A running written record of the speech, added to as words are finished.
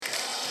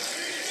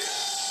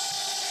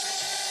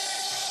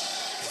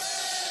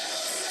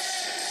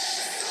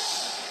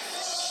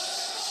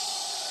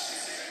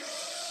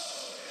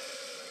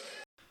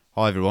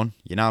Hi everyone,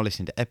 you're now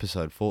listening to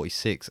episode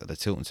 46 of the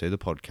Tilton 2 the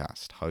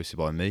podcast, hosted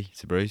by me,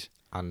 Tabriz.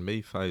 And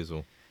me,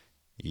 Faisal.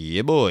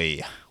 Yeah boy,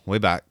 we're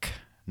back.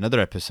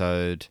 Another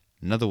episode,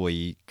 another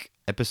week,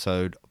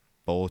 episode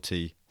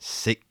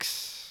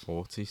 46.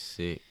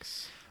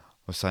 46.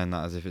 We're saying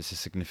that as if it's a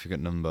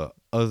significant number,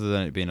 other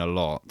than it being a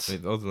lot.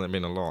 Other than it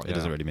being a lot, It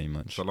doesn't really mean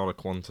much. It's a lot of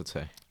quantity.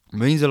 It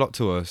means a lot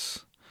to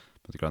us,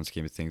 but the grand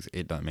scheme of things,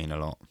 it don't mean a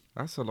lot.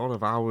 That's a lot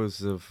of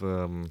hours of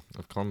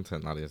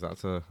content, that is.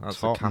 That's a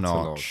Top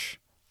catalogue. notch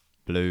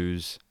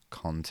blues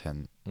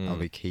content, and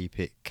we keep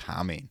it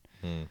coming.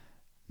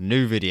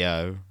 New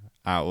video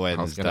out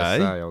Wednesday.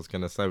 I was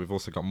going to say, we've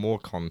also got more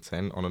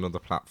content on another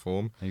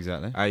platform.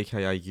 Exactly.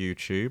 AKA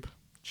YouTube.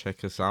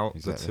 Check us out,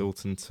 Exactly. The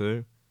Tilton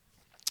 2.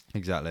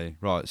 Exactly.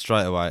 Right,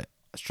 straight away,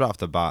 straight off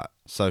the bat,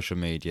 social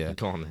media.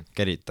 Go on then.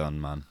 Get it done,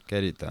 man.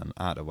 Get it done.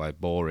 Out of the way,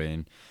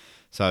 boring.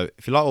 So,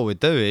 if you like what we're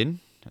doing,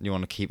 and you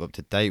want to keep up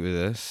to date with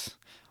us,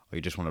 or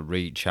you just want to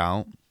reach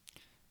out,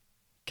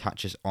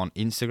 catch us on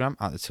Instagram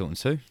at the Tilton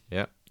 2.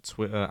 Yeah.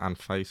 Twitter and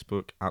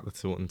Facebook at The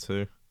Tilton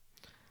 2.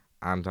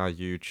 And our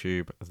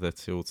YouTube, The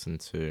Tilton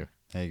 2.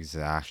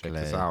 Exactly. Check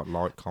us out.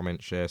 Like,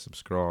 comment, share,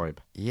 subscribe.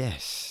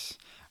 Yes.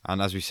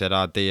 And as we said,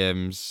 our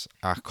DMs,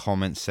 our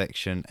comment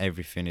section,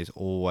 everything is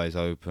always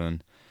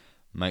open.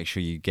 Make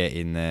sure you get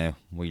in there.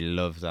 We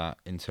love that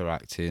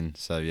interacting.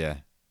 So, yeah,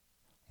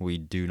 we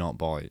do not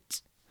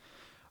bite.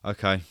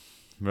 Okay,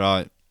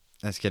 right.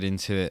 Let's get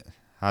into it.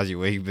 How's your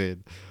week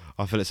been?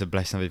 I feel it's a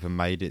blessing I've even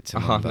made it to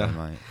Monday,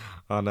 mate.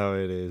 I know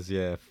it is,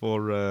 yeah.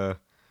 For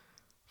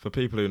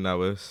people who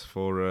know us,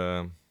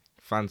 for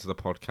fans of the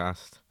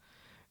podcast,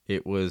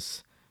 it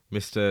was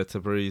Mr.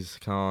 Tabriz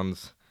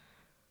Khan's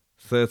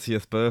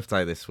 30th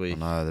birthday this week. I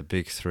know, the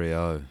big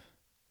 3-0.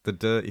 The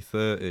Dirty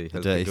 30. The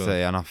Dirty 30,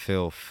 and I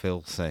feel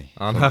filthy.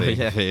 I know, being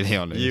yeah. really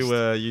honest.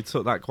 You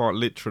took that quite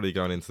literally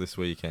going into this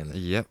weekend.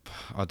 Yep,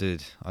 I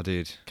did.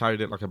 Carried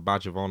it like a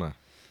badge of honour.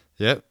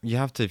 Yep, you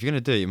have to. If you're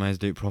going to do it, you may as well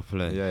do it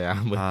properly.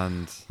 Yeah.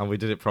 And we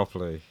did it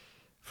properly.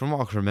 From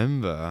what I can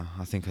remember,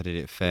 I think I did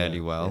it fairly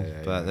well.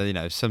 But, you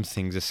know, some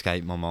things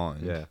escape my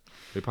mind. Yeah.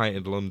 We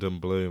painted London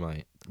blue,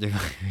 mate. Yeah,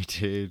 we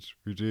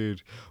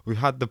did. We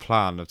had the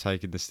plan of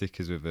taking the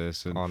stickers with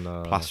us and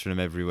plastering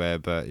them everywhere,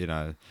 but,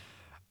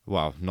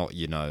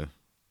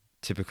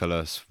 typical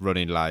us,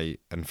 running late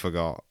and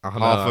forgot.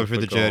 Halfway through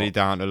the journey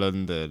down to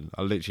London,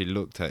 I literally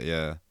looked at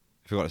you.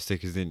 Forgot the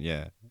stickers, didn't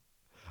you?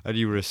 And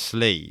you were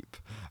asleep,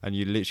 and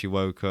you literally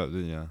woke up,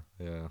 didn't you?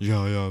 Yeah. Yeah,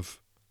 I have.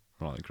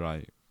 Right,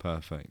 great.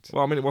 Perfect.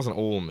 Well, I mean, it wasn't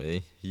all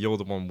me. You're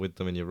the one with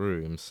them in your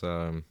room,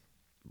 so...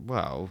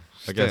 Well,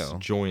 I guess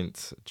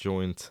joint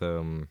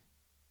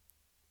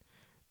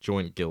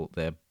guilt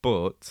there,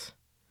 but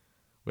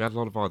we had a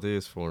lot of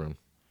ideas for him.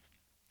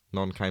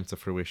 None came to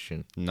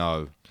fruition.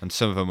 No, and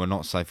some of them were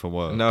not safe for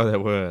work. No, they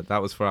weren't.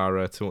 That was for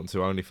our Tilton 2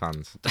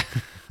 OnlyFans.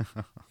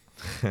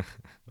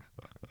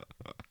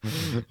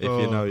 If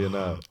you know, you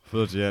know.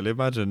 Bloody hell,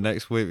 imagine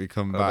next week we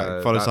come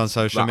back. Follow us on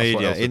social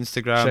media,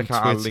 Instagram, check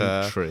out Twitter.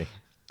 Our link tree.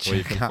 Where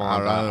you can Check out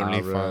find our our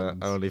OnlyFans.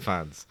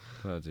 OnlyFans.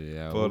 Bloody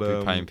hell, But, we'll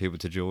be paying people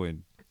to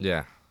join.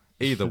 Yeah.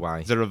 Either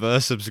way. It's a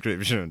reverse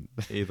subscription.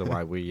 Either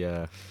way, we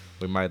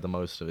made the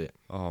most of it.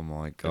 Oh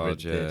my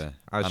god, really yeah. did.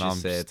 As and you I'm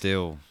said.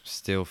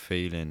 still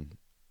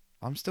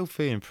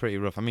feeling pretty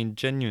rough. I mean,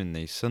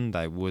 genuinely,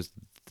 Sunday was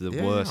the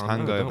worst I know,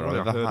 hangover don't worry,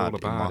 I've I ever heard all had in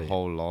about my it.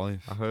 whole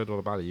life. I heard all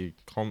about it. You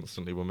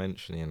constantly were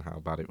mentioning how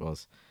bad it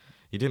was.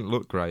 You didn't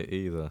look great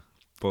either.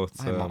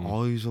 But Mate, my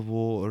eyes were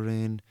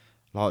watering,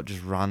 like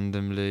just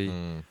randomly.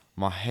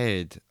 My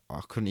head,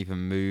 I couldn't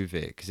even move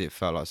it because it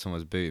felt like someone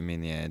was booting me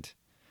in the head.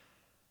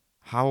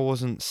 How I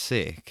wasn't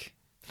sick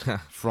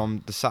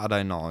from the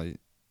Saturday night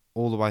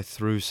all the way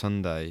through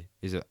Sunday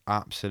is an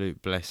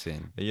absolute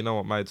blessing. You know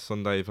what made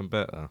Sunday even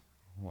better?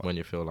 What? When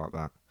you feel like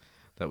that?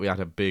 That we had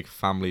a big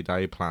family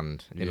day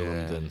planned in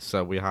London.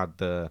 So we had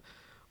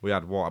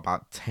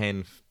about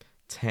 10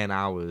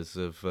 hours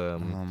of Oh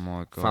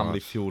my god,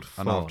 family fueled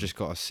fun. and I've just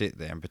got to sit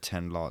there and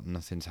pretend like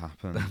nothing's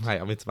happened. Mate,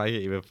 I mean, to make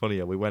it even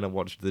funnier, we went and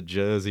watched the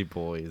Jersey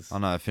Boys. I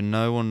know, if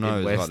no one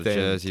knows about West the End.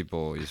 Jersey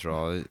Boys,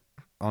 right?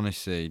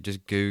 Honestly,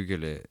 just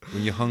Google it.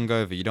 When you're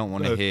hungover, you don't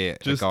want to hear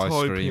a guy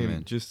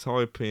screaming. Just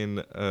type in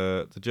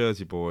the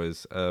Jersey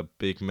Boys,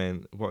 big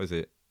men. What is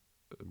it?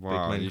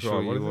 Wow, Men you Cry,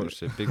 sure what you is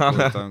watched it? Big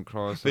Boys Don't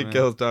Cry. Big something?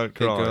 Girls Don't Big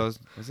Cry. Girls,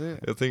 was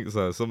it? I think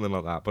so, something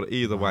like that. But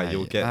either way, Mate,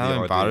 you'll get how the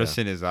idea.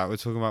 embarrassing is that? We're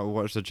talking about we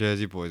watched the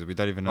Jersey Boys. We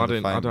don't even know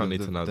I don't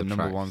need to know the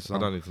number tracks. one song. I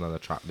don't need to know the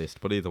track list.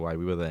 But either way,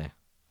 we were there.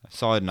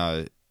 Side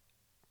note,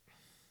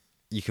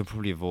 you can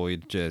probably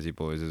avoid Jersey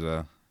Boys as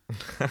well.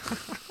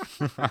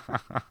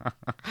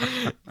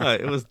 No,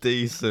 it was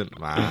decent,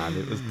 man.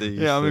 It was decent.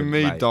 Yeah, I mean,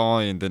 me mate.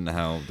 dying didn't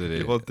help, did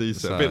it? It was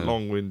decent. A bit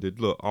long-winded.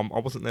 Look, I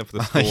wasn't there for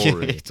the Yeah,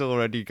 story. it's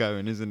already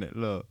going, isn't it?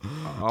 Look, I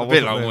a wasn't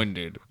bit there-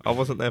 long-winded. I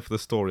wasn't there for the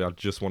story. I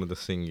just wanted the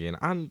singing,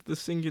 and the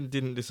singing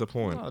didn't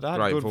disappoint. No, they had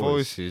Great good voice,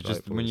 voices. great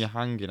Just when voice. you're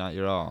hanging out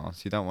your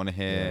arse, you don't want to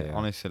hear, Yeah.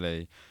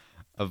 honestly,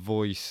 a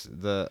voice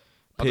that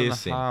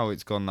Piercing. I don't know how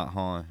it's gone that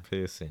high.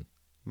 Piercing.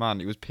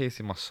 Man, it was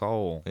piercing my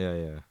soul.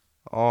 Yeah.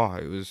 Oh,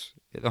 it was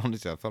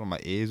Honestly, I felt like my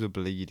ears were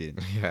bleeding.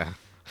 Yeah.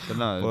 But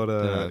no,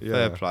 But,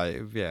 fair yeah.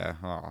 play.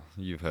 Yeah,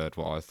 you've heard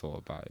what I thought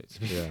about it.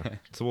 Yeah.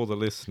 To all the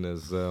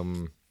listeners,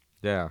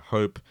 yeah,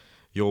 hope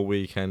your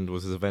weekend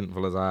was as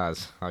eventful as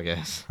ours, I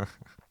guess.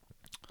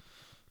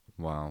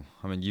 Wow.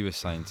 I mean, you were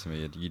saying to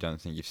me you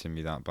don't think you've seen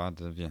me that bad,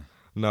 have you?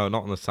 No,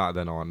 not on the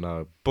Saturday night,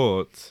 no.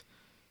 But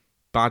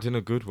bad in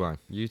a good way.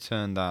 You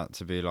turned out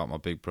to be like my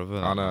big brother.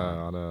 I that night.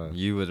 know, I know.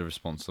 You were the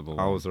responsible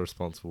I one. was the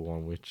responsible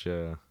one, which,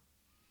 yeah.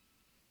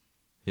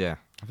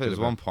 I think there was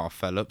one point I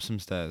fell up some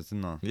stairs,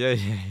 didn't I?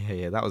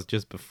 Yeah. That was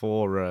just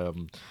before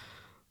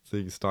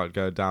things started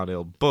going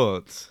downhill.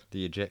 But,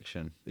 The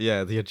ejection.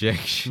 yeah, the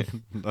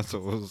ejection, That's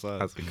what we'll say.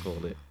 as we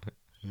call it.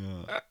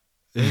 Yeah.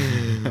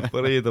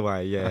 But either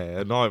way,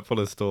 yeah, a night full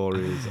of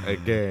stories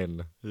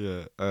again.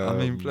 Yeah. I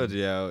mean, Um,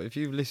 bloody hell. If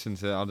you've listened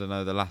to, I don't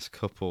know, the last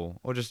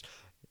couple, or just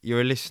you're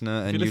a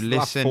listener and If you you listen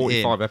listen to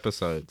the last 45 in.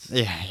 episodes.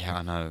 Yeah,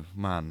 I know,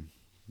 man.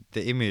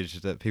 The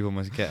image that people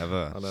must get of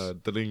us. I know,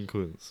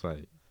 delinquents,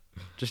 mate.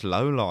 Just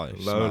low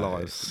lives. Low mate.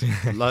 lives.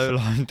 Low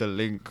life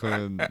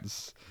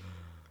delinquents.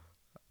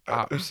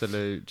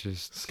 Absolute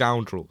just.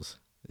 Scoundrels.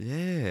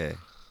 Yeah.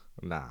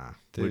 Nah,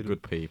 Dude. we're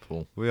good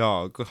people. We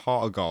are. Good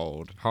heart of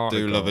gold. Heart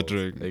Do of love a gold.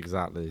 drink.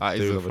 Exactly. That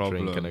is Do the love a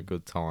drink problem. and a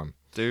good time.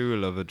 Do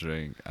love a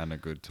drink and a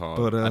good time.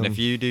 But, and if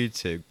you do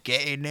too,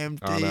 get in them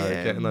DMs. I know,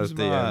 get in those DMs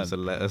man.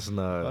 and let us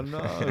know. I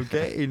know,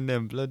 get in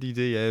them bloody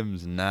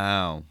DMs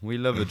now. We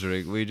love a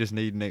drink. We just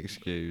need an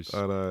excuse.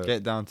 I know.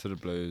 Get down to the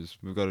Blues.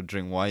 We've got a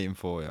drink waiting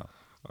for you.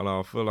 I know.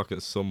 I feel like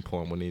at some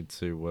point we need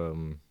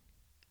to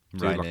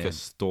do Rein like it a in.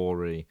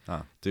 story.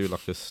 Oh. Do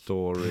like a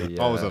story.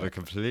 I was on a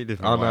completely I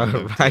different know.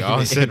 way. Rein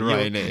I it said in.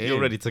 rein it in. You're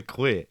ready to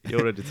quit.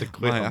 You're ready to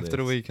quit. Mate, on after the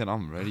this. weekend,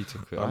 I'm ready to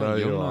quit. I know ain't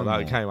young you are. no That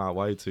more. came out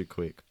way too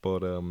quick.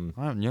 But I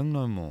ain't young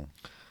no more.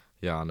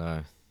 yeah, I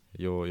know.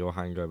 Your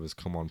hangovers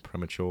come on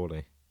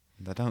prematurely.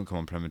 They don't come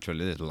on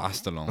prematurely. They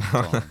last a long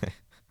time.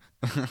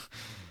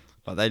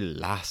 Like, they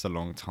last a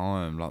long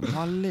time. Like,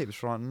 my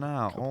lips right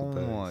now. Couple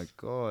Oh, my days.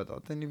 God. I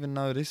didn't even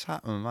know this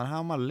happened, man. How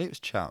are my lips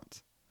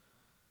chapped?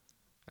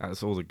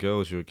 That's all the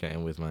girls you were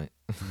getting with, mate.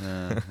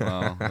 Yeah,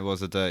 well, it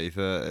was a dirty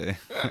 30.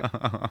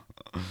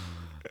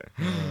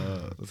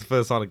 It's the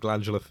first sign of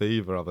glandular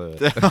fever I've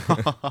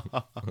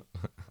heard.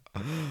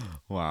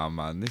 Wow,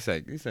 man, this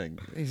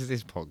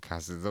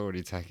podcast is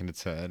already taking a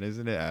turn,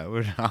 isn't it?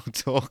 We're now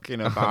talking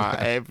about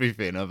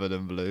everything other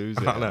than blues.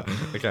 I know.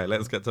 Okay,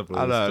 let's get to blues.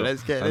 I know. stuff.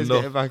 Let's get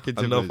Enough- back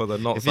into enough blues. of the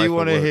not If safe you for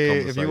want to work hear,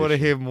 if you want to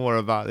conversation. hear more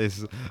about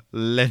this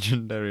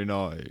legendary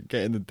night,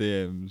 get in the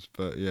DMs.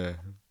 But yeah,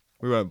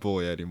 we won't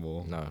bore you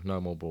anymore.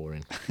 No more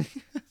boring.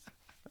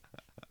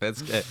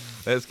 let's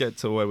get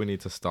to where we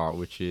need to start,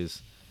 which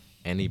is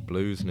any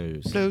blues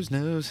news. Blues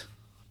news.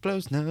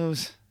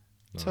 Nice.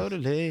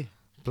 Totally.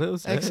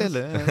 Blues news.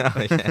 Excellent.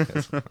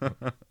 Yes.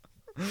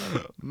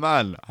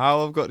 Man,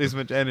 how I've got this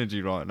much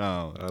energy right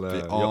now. I know.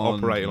 You're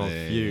Beyond operating on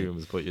me.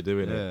 fumes, but you're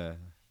doing it.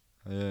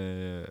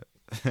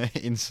 Yeah.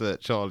 Insert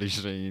Charlie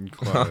Sheen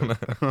quote.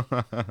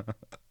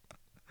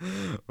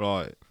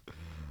 Right.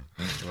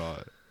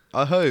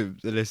 I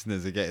hope the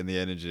listeners are getting the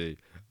energy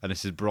and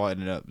this is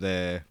brightening up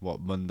their,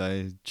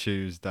 Monday,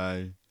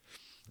 Tuesday.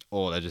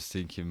 Or they're just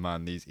thinking,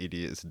 man, these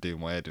idiots are doing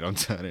my head and I'm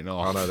turning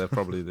off. I know they're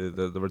probably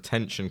the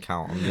retention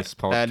count on this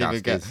They haven't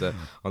even podcast is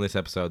on this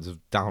episode is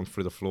down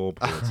through the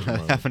floorboards. at the They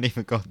moment. haven't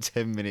even got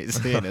 10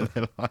 minutes in and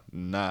they're like,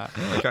 nah.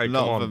 Okay,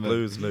 not come for on, me.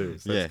 blues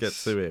news. Let's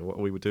Yes. get to it. What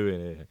we were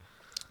doing here.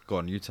 Go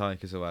on, you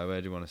take us away.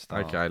 Where do you want to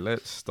start? Okay,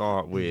 let's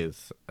start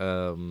with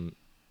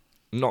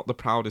not the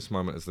proudest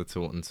moment as the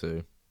Tilton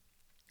 2,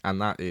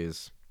 and that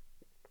is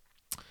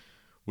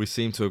we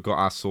seem to have got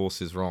our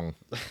sources wrong,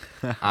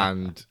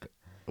 and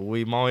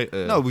we might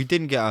No, we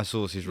didn't get our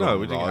sources wrong. No,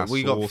 we didn't get right? our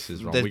we sources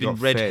got, wrong. There's We been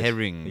got red fed.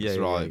 herrings, yeah,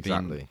 right,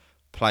 exactly. being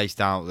placed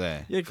out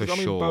there. Yeah, for because I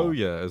mean sure.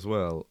 Bowyer as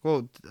well.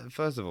 Well,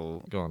 first of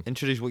all, Go on.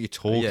 introduce what you're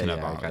talking Yeah,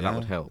 about. okay, that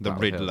would help. The that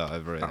would Riddler help.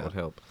 over here. That would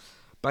help.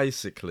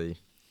 Basically,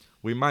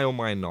 we may or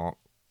may not,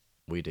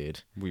 we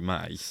did, We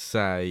may.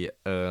 say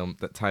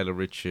that Taylor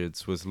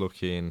Richards was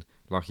looking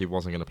like he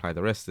wasn't going to play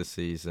the rest of the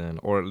season,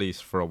 or at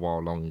least for a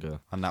while longer.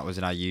 And that was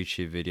in our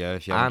YouTube video.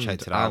 If you haven't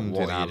checked it out,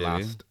 what are you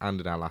doing? And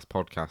in our last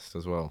podcast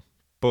as well.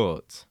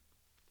 But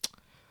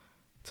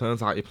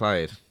turns out he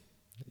played.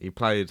 He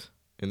played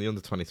in the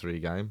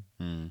under-23 game,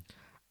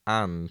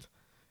 and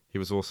he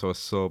was also a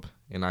sub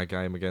in our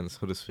game against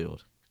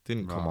Huddersfield.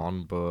 Didn't come Right.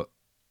 on, but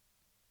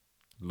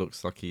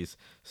looks like he's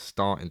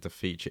starting to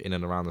feature in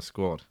and around the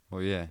squad.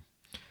 Well, yeah.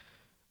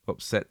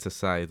 Upset to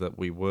say that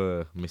we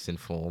were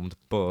misinformed,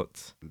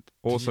 but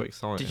also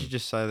exciting. Did you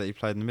just say that you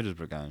played in the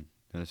Middlesbrough game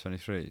in the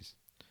 23s?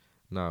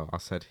 No, I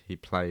said he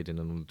played in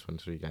an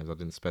under-23 games. I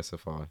didn't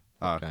specify.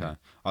 Oh, okay.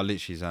 I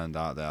literally zoned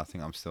out there. I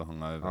think I'm still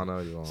hungover. I know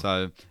you are.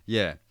 So,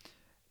 yeah.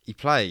 He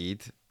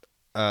played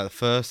the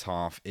first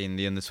half in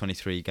the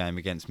under-23 game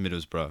against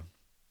Middlesbrough.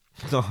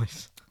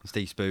 Nice.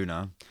 Steve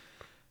Spooner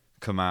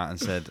come out and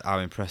said how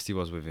impressed he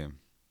was with him.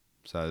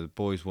 So the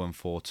boys won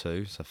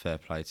 4-2, so fair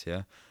play to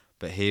you.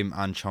 But him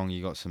and Chong,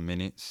 you got some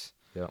minutes.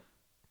 Yeah.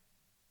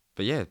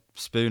 But yeah,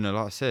 Spooner,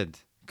 like I said,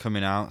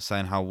 coming out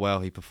saying how well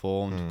he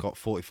performed. Mm. Got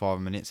 45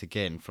 minutes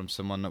again from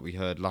someone that we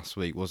heard last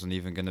week wasn't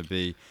even going to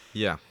be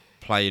Yeah.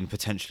 playing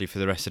potentially for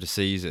the rest of the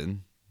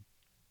season,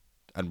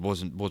 and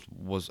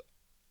was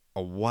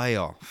a way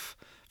off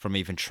from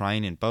even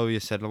training. Bowyer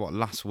said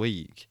last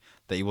week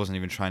that he wasn't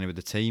even training with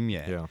the team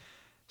yet. Yeah.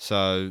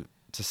 So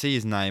to see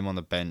his name on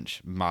the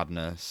bench,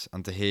 madness,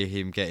 and to hear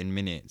him getting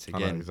minutes I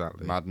know, again,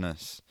 exactly.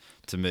 madness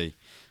to me.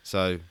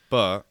 So,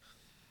 but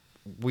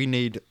we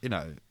need,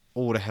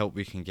 all the help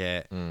we can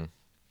get. Mm.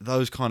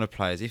 Those kind of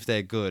players, if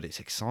they're good, it's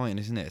exciting,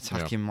 isn't it?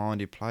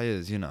 Attacking-minded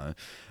players, and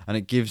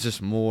it gives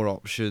us more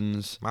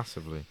options.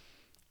 Massively.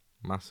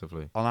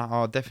 And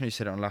I definitely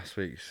said it on last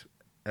week's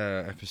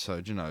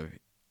episode,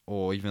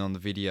 or even on the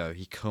video.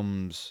 He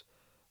comes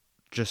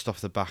just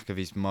off the back of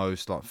his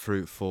most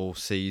fruitful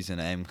season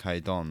at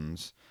MK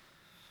Dons.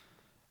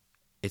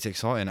 It's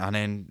exciting, and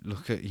then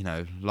look at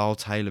Lyle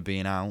Taylor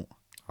being out.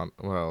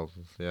 Well,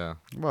 yeah.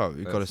 Well,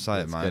 you've got to say it,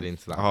 let's mate. get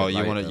into that Oh, a bit you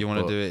want later,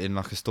 to but- do it in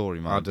like a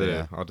story mode? I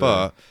do.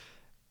 But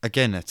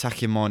again,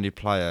 attacking-minded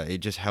player, it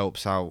just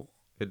helps out.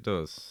 It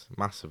does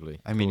massively.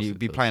 I mean, Of course you'd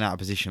be it does. playing out of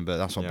position, but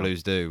that's what Yeah.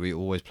 Blues do. We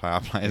always play our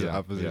players out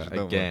of position. Yeah. don't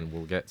we? Again,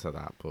 we'll get to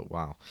that, but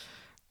wow.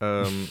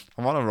 I'm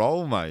on a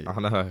roll, mate. I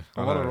know.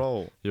 I'm on a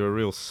roll. You're a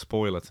real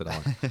spoiler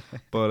tonight.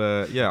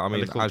 But yeah, I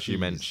mean, little as you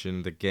tease.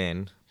 mentioned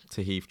again,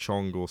 Tahith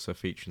Chong also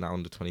featuring that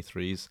under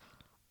 23s.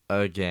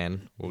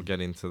 Again, we'll get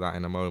into that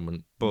in a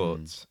moment.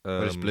 But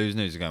But it's Blues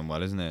news are going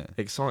well, isn't it?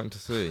 exciting to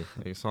see.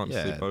 Exciting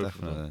to see Yeah, both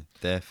of them.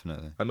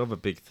 definitely. Another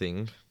big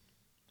thing,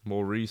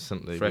 more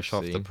recently, Fresh we've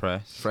off the seen-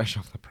 press. fresh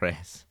off the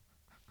press.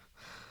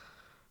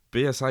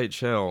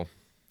 BSHL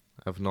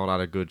have not had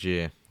a good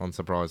year,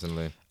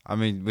 unsurprisingly. I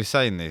mean, we're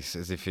saying this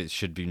as if it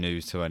should be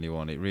news to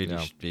anyone. It really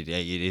Yeah. it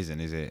isn't,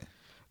 is it?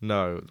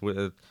 No,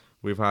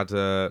 we've had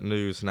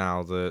news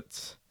now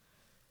that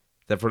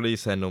they've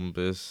released their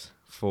numbers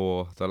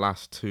for the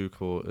last two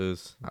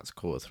quarters. That's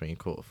quarter 3 and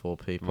quarter 4,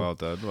 people. Well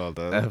done.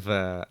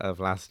 Of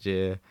last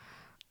year.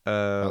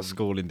 That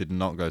schooling did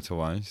not go to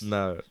waste.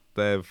 No,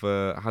 they've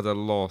had a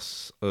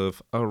loss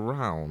of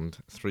around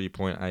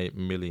 £3.8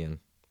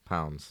 million.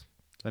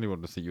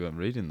 Anyone would think you weren't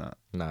reading that.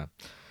 No,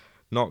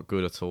 not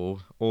good at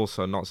all.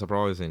 Also, not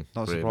surprising.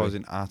 Not really.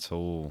 surprising at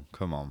all.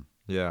 Come on.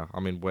 Yeah, I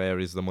mean, where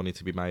is the money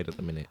to be made at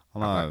the minute I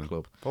at know. that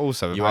club? But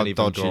also, You ain't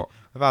even got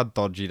We've had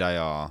dodgy they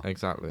are.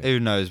 exactly. Who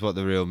knows what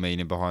the real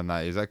meaning behind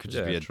that is? That could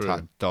just Yeah, be a true.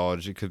 tack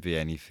dodge. It could be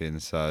anything.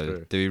 So,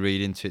 True. do we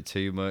read into it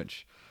too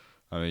much?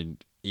 I mean,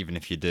 even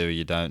if you do,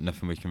 you don't.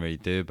 Nothing we can really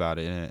do about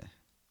it, innit?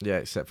 Yeah,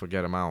 except for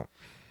get them out.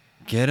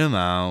 Get him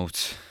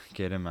out.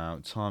 Get him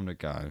out. Time to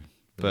go.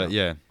 But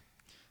yeah.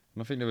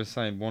 And I think they were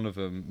saying one of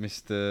them,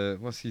 Mr.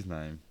 What's his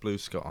name? Blue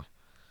Sky.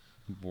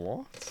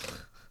 What?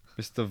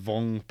 Mr.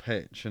 Vong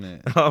Petch,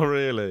 innit? Oh,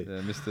 really? Yeah,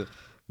 Mr.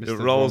 It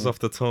rolls Vong- off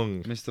the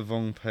tongue. Mr.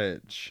 Vong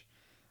Petch.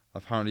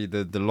 Apparently,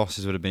 the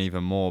losses would have been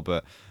even more,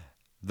 but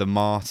the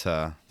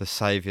martyr, the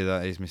saviour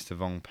that is Mr.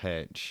 Vong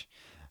Petch,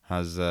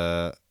 has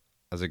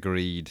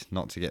agreed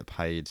not to get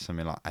paid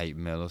something like 8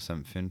 mil or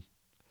something.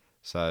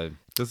 So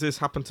Does this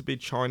happen to be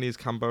Chinese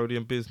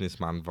Cambodian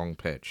businessman Vong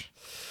Pech?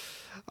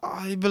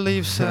 I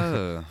believe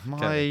so. My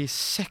Okay.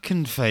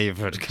 second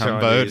favourite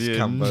Chinese Cambodian,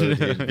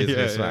 Cambodian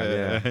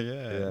businessman,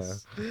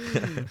 yes.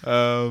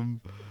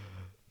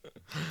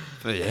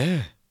 But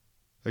yeah,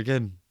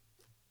 again,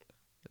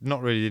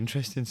 not really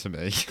interesting to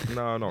me.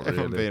 No, not If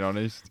I'm really. being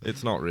honest.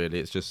 It's not really.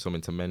 It's just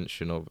something to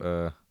mention.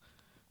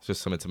 It's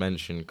just something to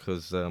mention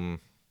because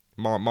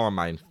my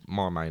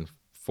main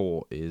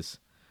thought is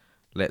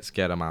let's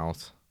get them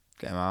out.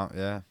 Get them out,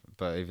 yeah.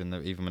 But even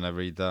when I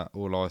read that,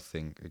 all I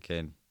think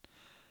again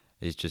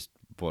is just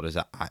what does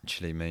that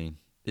actually mean?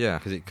 Yeah,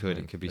 Because it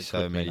could be it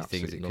so could many mean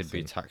things. It absolutely could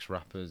be nothing. tax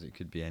wrappers. It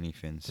could be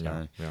anything.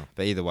 So, Yeah.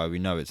 but either way, we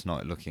know it's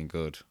not looking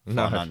good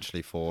No.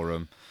 financially for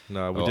them.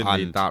 No, we Or- didn't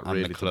need and- that and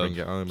really the to club. bring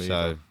it home So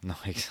either. no,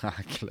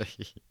 exactly.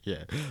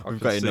 Yeah, I we've can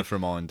got see enough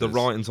reminders. The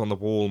writing's on the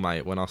wall,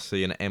 mate. When I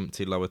see an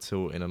empty lower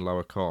tilting and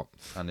lower cop,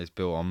 And it's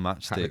built on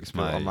matchsticks,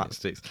 mate. on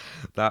matchsticks,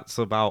 that's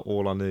about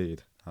all I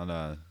need. I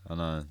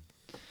know.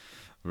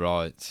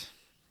 Right.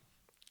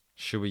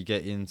 Should we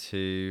get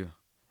into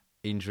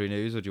injury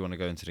news, or do you want to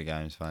go into the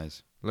games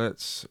phase?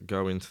 Let's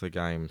go into the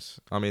games.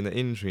 I mean, the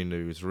injury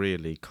news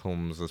really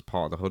comes as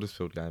part of the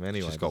Huddersfield game anyway.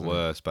 It's just got doesn't it?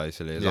 worse,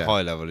 basically. At Yeah. a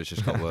high level, it's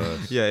just got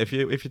worse. Yeah, if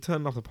you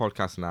turn off the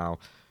podcast now,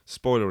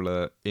 spoiler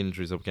alert,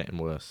 injuries are getting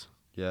worse.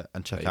 Yeah,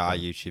 and check There you out our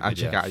go. YouTube And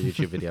video. check out our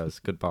YouTube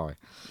videos. Goodbye.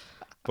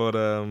 But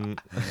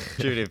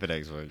Tune in for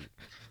next week.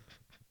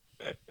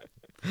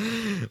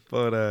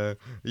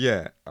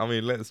 yeah, I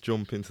mean, let's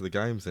jump into the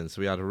games then.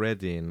 So we had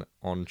Reading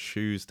on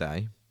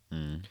Tuesday,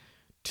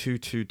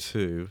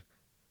 2-2-2,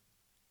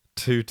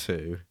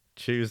 2-2,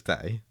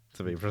 Tuesday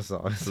to be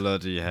precise.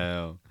 Bloody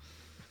hell.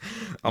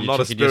 I'm You're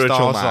not a checking your spiritual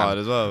star man. side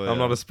as well. I'm yeah.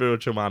 not a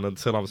spiritual man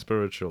until I'm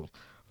spiritual.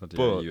 Bloody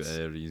hell, but- you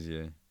Aries,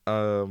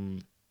 yeah.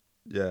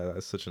 Yeah,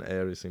 that's such an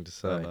Aries thing to I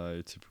say.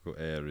 know, typical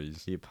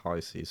Aries. You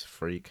Pisces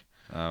freak.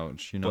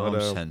 Ouch, you know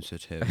But, I'm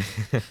sensitive.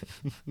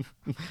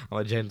 I'm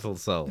a gentle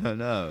soul. I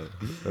know.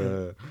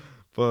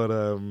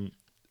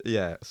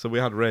 Yeah, so we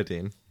had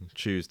Reading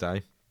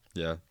Tuesday.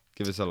 Yeah.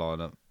 Give us a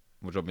lineup.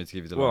 Would you want me to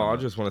give you the Well, I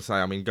lineup? just want to say,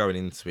 I mean, going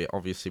into it,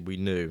 obviously we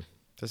knew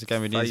That's a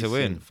game we need to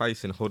win.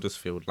 Facing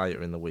Huddersfield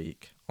later in the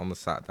week on the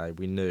Saturday,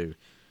 we knew,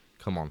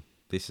 come on,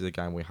 this is a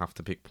game we have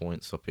to pick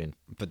points up in.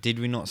 But did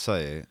we not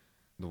say it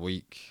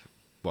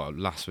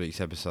last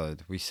week's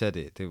episode? We said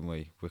it, didn't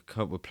we? We're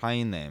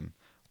playing them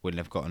when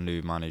they've got a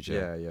new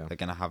manager. Yeah. They're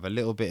going to have a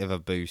little bit of a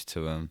boost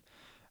to them.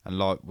 And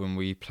like when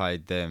we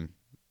played them,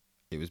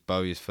 it was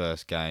Bowie's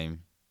first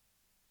game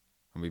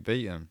and we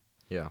beat them.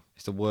 Yeah.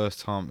 It's the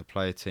worst time to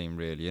play a team,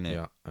 really, isn't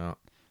it? Yeah.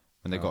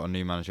 When they've got a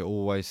new manager, it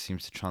always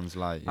seems to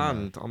translate.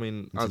 And, I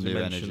mean, as we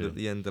mentioned energy. at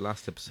the end of the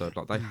last episode,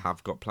 like they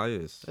have got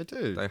players. They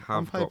do. They have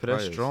On got paper,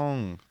 players. they're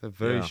strong. They're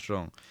very Yeah.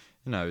 strong.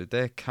 You know,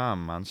 they're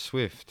calm, man.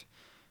 Swift.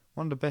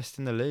 One of the best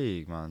in the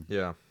league, man.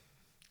 Yeah.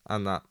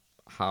 And that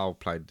Howe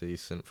played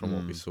decent from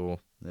what we saw.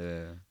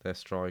 Yeah. Their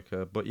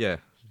striker. But yeah,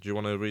 do you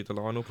want to read the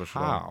lineup or should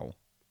I? How?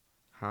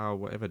 How,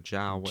 whatever,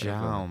 Jow, whatever.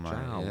 Jow, mate,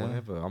 yeah.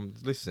 Whatever.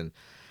 Listen,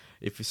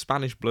 if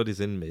Spanish blood is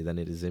in me, then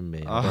it is in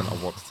me. I don't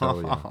know what to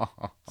tell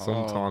you.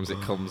 Sometimes it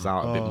comes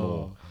out a bit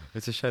more.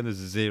 It's a shame there's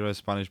zero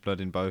Spanish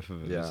blood in both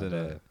of us, Yeah, isn't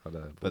it? I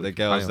know. But the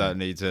girls don't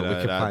need to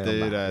know that, do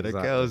they? The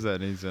Exactly. girls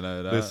don't need to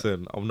know that.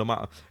 Listen, no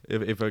matter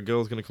if a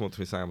girl's gonna come up to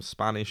me and say I'm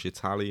Spanish,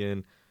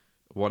 Italian,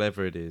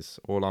 whatever it is,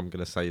 all I'm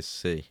gonna say is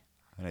 "si."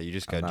 You know, you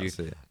just And go, that's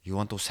it. you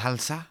want to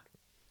salsa?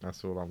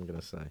 That's all I'm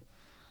gonna say.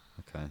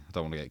 Okay, I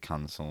don't want to get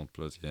cancelled,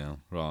 bloody hell.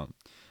 Right.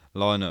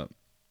 Line up.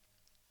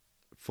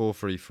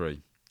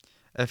 4-3-3.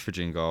 Etheridge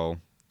in goal.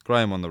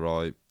 Graham on the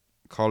right.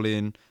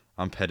 Colin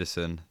and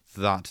Pedersen.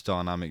 That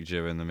dynamic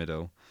duo in the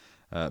middle.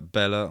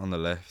 Bella on the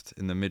left.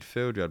 In the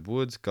midfield, you had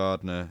Woods,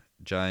 Gardner,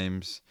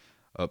 James.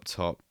 Up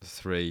top,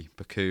 3.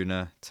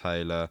 Bacuna,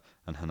 Taylor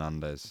and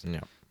Hernandez.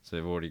 Yeah. So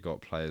they've already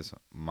got players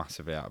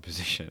massively out of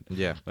position.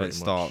 Yeah. Let's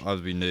start,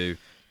 as we knew,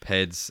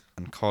 Peds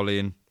and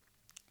Colin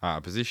out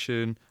of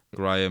position.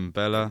 Graham,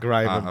 Bella.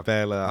 Graham and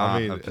Bella. I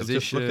mean, of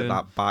just look at position.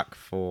 that back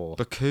four.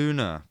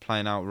 Bacuna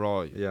playing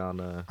outright. Yeah, I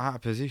know. Out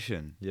of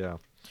position. Yeah.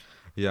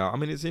 I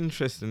mean, it's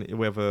interesting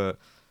whether.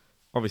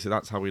 Obviously,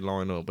 that's how we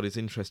line up, but it's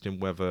interesting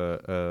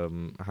whether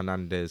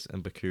Hernandez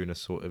and Bacuna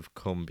sort of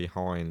come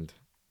behind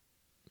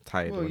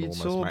Taylor. Well, and you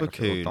almost saw make like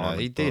a little Bacuna.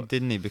 diamond, He did, but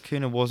didn't he?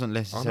 Bacuna wasn't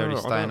necessarily I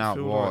staying don't out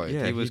feel wide. like- yeah,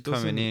 he he was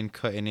coming doesn't- in,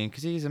 cutting in,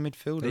 because he's a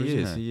midfielder, He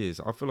isn't is.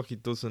 I feel like he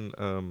doesn't.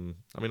 I mean,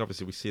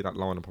 obviously, we see that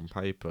lineup on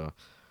paper.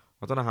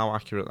 I don't know how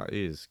accurate that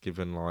is,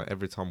 given like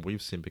every time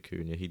we've seen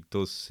Bacuna, he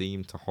does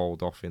seem to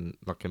hold off in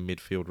like a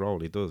midfield role.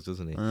 He does,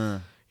 doesn't he?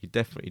 He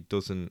definitely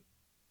doesn't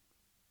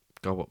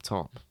go up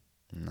top.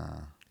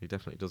 Nah. He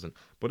definitely doesn't.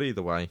 But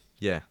either way,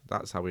 yeah,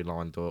 that's how we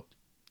lined up.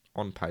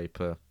 On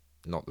paper,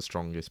 not the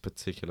strongest,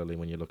 particularly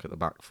when you look at the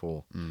back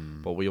four.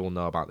 But we all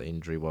know about the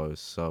injury woes,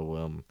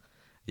 so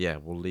yeah,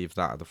 we'll leave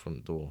that at the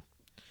front door.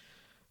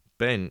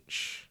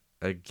 Bench,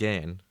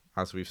 again,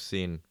 as we've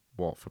seen,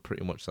 for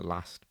pretty much the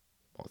last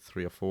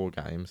 3 or 4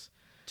 games.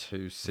 2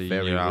 Very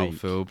senior weak.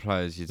 outfield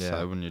players, you'd Yeah.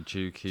 say, when you're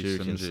Juki,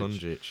 Duke and Sunjic.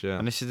 Sunjic, yeah.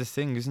 And this is the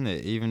thing, isn't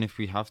it? Even if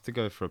we have to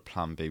go for a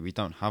plan B, we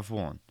don't have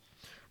one.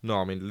 No,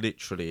 I mean,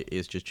 literally, it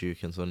is just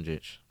Duke and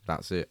Sunjic.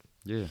 That's it.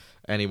 Yeah.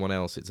 Anyone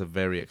else, it's a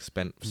very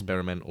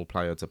experimental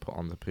player to put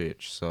on the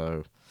pitch.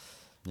 So,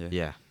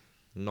 yeah,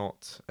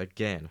 not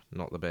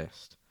the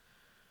best.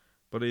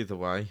 But either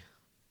way,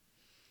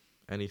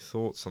 any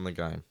thoughts on the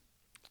game?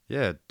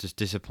 Yeah, just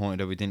disappointed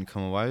that we didn't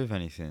come away with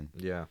anything.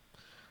 Yeah.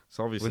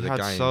 So obviously We the had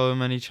game. so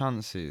many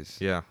chances.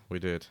 Yeah, we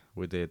did.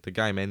 The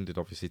game ended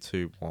obviously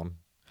 2-1.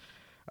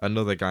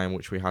 Another game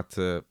which we had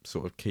to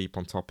sort of keep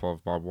on top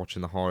of by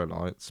watching the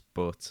highlights,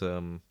 but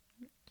You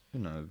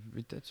know,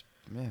 it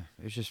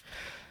was just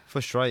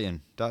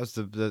frustrating. That's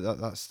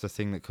the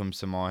thing that comes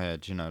to my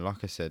head. You know,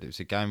 like I said, it was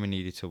a game we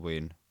needed to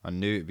win. I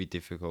knew it'd be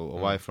difficult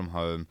away from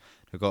home.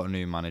 They've got a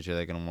new manager;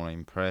 they're going to want to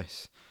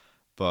impress.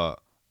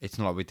 But it's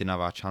not like we didn't have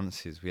our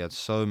chances. We had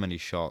so many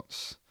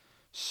shots.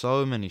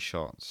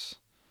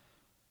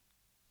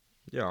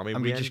 yeah, I mean,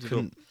 And we just ended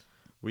couldn't.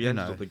 We you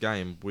ended know. up the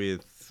game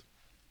with,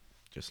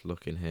 just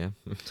looking here,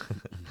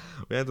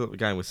 we ended up the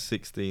game with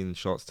 16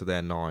 shots to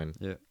their 9,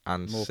 Yeah,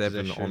 and more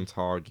 7 possession. on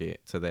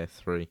target to their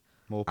 3,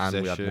 more and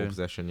possession. we had more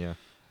possession. Yeah,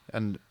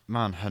 And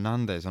man,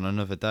 Hernandez on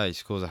another day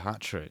scores a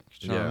hat trick.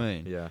 Do you know what I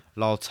mean? Yeah,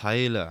 Lyle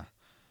Taylor.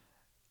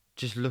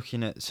 Just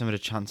looking at some of the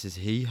chances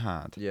he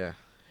had. yeah.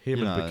 Him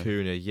You and know.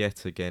 Bacuna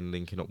yet again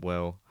linking up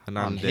well. Man,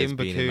 Hernandez him,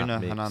 being in that Bacuna,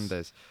 mix.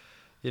 Hernandez.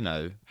 You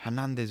know,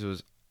 Hernandez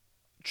was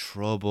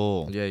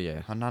trouble.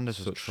 Yeah. Hernandez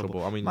was Such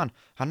trouble. I mean, Man,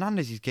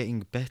 Hernandez is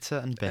getting better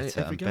and better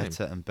every and game.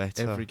 better and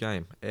better. every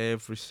game,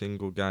 every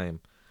single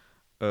game.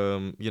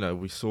 You know,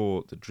 we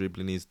saw the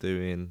dribbling he's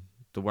doing,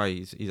 the way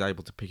he's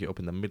able to pick it up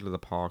in the middle of the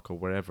park or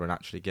wherever and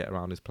actually get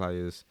around his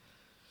players.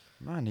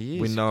 Man, he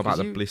is. We know about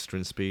 'cause the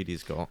blistering speed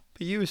he's got.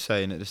 But you were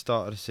saying at the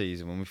start of the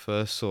season when we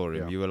first saw him,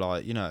 Yeah. you were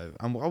like, you know,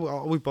 and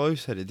we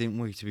both said it, didn't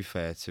we? To be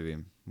fair to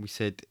him, we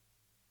said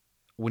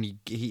when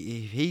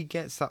if he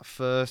gets that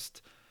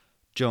first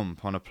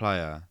jump on a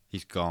player,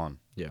 he's gone.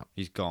 Yeah.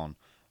 He's gone.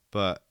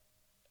 But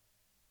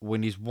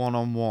when he's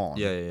 1-on-1,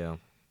 Yeah.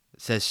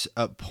 it says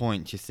at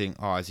point you think,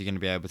 oh, is he going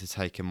to be able to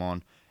take him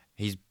on?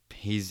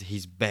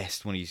 he's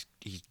best when he's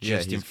Yeah,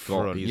 just in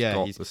front. He's yeah,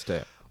 got the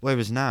step.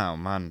 whereas now,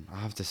 man, I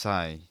have to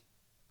say,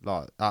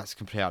 like that's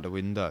completely out the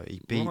window.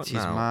 He beats Right his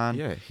now, man.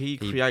 yeah, he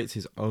creates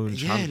his own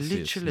Yeah,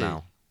 chances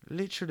now.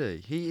 literally,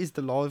 he is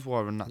the live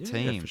wire in that Yeah,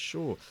 team. for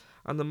sure.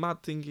 And the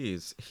mad thing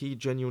is, he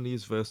genuinely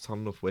is versatile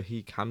enough where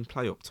he can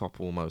play up top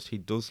almost. He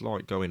does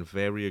like going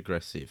very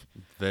aggressive.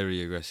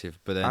 Very aggressive,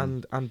 but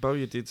then And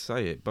Bowyer did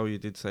say it. Bowyer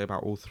did say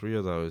about all three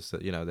of those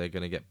that, you know, they're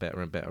going to get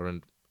better and better.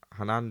 And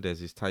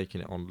Hernandez is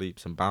taking it on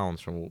leaps and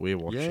bounds from what we're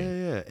watching.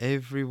 yeah,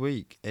 every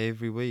week.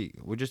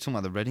 We're just talking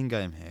about the Reading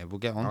game here. We'll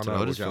get on to the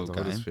Huddersfield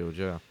game. Huddersfield,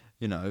 yeah.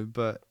 You know,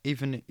 but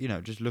even, you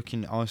know, just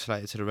looking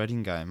isolated to the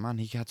Reading game, man,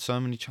 he had so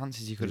many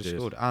chances he could have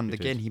scored. And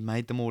again, he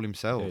made them all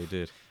himself. Yeah, he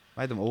did.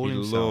 Made them all he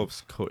himself.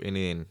 loves cutting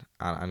in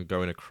and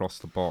going across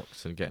the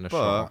box and getting a shot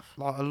But, off.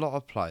 like a lot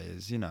of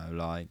players, you know,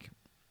 like,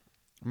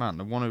 man,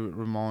 the one who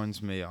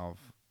reminds me of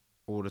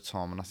all the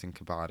time when I think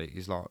about it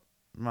is like,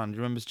 man, do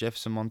you remember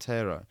Jefferson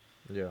Montero?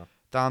 Yeah.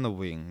 Down the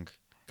wing.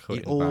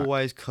 Cutting He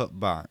always cut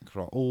back,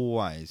 right?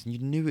 Always. And you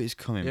knew it was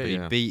coming, Yeah, but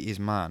yeah. he'd beat his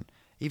man.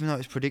 Even though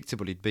it's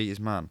predictable, he'd beat his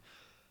man.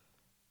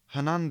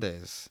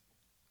 Hernandez,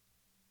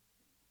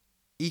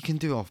 he can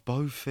do it off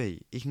both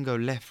feet. He can go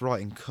left,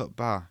 right, and cut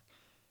back.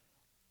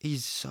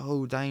 He's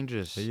so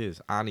dangerous. He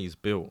is. And he's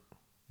built.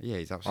 Yeah,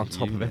 he's On absolutely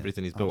top of unit.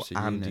 everything, he's built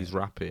Absolute and unit. he's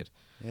rapid.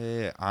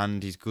 Yeah,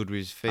 and he's good with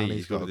his feet. And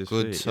He's got good a with his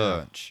good feet, yeah.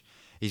 touch.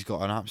 He's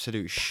got an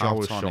absolute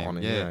Power shot on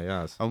him. Yeah, he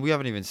has. And we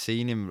haven't even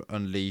seen him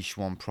unleash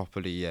one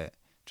properly yet.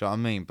 Do you know what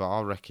I mean? But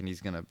I reckon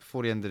he's going to,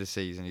 before the end of the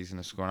season, he's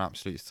going to score an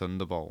absolute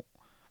thunderbolt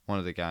one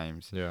of the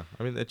games. Yeah.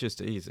 I mean,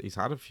 he's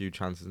had a few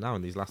chances now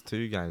in these last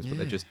two games, but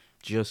Yeah. they're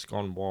just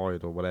gone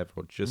wide or whatever,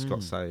 or just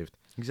got saved.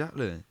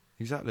 Exactly.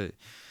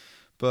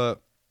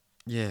 But,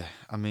 yeah,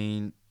 I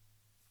mean,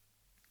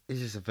 this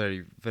is a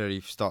very,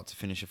 very start to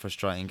finish a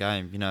frustrating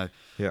game. You know,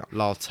 Yeah.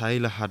 Lyle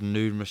Taylor had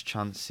numerous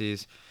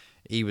chances.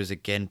 He was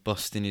again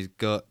busting his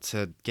gut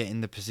to get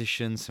in the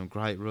position, some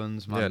great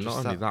runs, man. Yeah, Just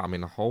not only that, I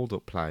mean, the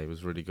hold-up play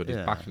was really good. He's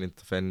Yeah. backing into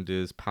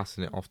defenders,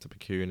 passing it off to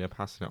Pecunia,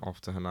 passing it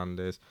off to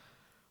Hernandez,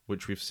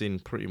 which we've seen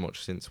pretty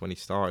much since when he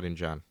started in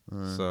Jan.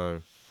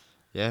 So,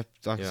 yeah,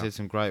 like I Yeah. said,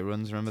 some great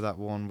runs. Remember that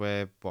one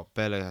where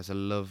Bella has a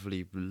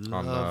lovely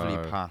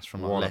pass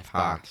from what a left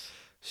back pass.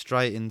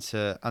 straight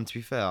into. And to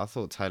be fair, I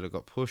thought Taylor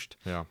got pushed,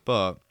 Yeah.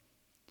 but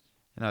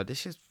you know,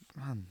 this is,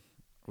 man.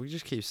 We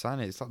just keep saying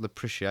it. It's like the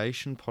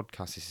appreciation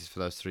podcast. This is for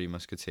those Three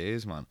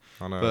Musketeers, man.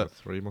 I know, But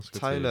Three Musketeers.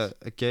 Taylor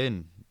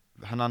again,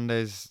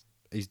 Hernandez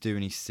is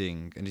doing his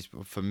thing, and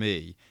for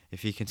me,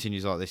 if he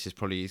continues like this, this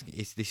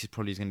is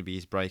probably going to be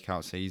his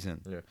breakout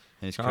season. Yeah.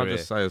 In his Can career. I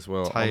just say as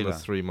well, on Taylor. the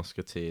Three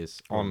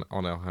Musketeers, on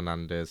El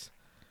Hernandez,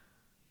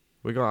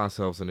 we got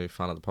ourselves a new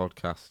fan of the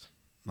podcast.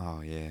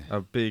 Oh yeah.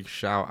 A big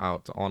shout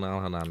out to On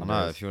El Hernandez. I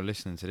know if you're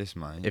listening to this,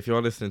 mate. If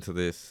you're listening to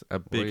this, a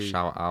big We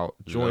shout out.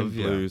 Join love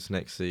ya. Blues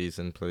next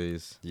season,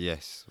 please.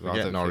 Yes, I Forget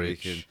don't think we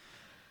Norwich. can-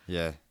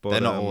 Yeah, But, they're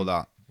not all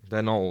that.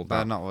 They're not all They're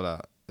that. not all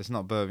that. It's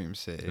not Birmingham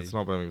City. It's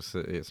not Birmingham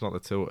City. It's not the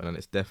Tilton, and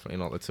it's definitely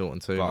not the Tilton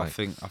too, But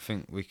mate. I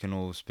think we can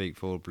all speak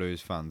for all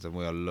Blues fans, and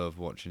we all love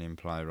watching him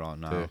play right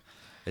now. Yeah.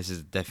 This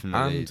is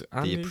definitely And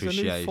the he's a new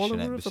appreciation follower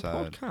of the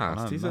episode. podcast. I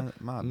know, He's a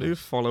madness. New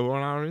follower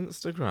on our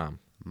Instagram.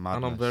 Madness.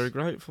 And I'm very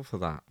grateful for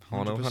that.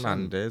 Ono 100%.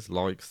 Hernandez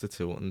likes the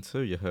Tilton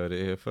too. You heard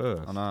it here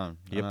first. I know.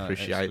 He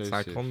appreciates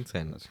our exclusive.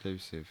 content.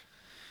 Exclusive.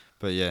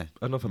 But yeah,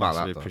 Enough about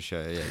massively that, though.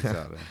 appreciate it. Yeah,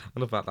 exactly.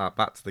 Enough about that.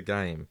 Back to the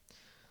game.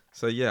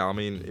 So yeah, I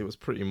mean, it was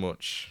pretty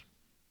much,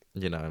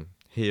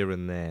 here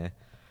and there,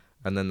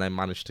 and then they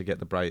managed to get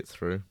the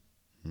breakthrough.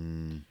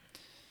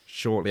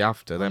 Shortly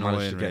after, they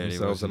managed to Annoying, get really,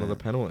 themselves wasn't another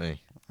it?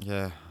 penalty.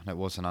 Yeah, and it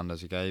was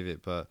Hernandez who gave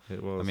it, but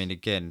It was. I mean,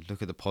 again,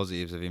 look at the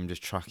positives of him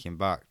just tracking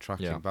back,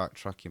 Yeah.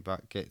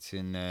 gets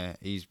in there.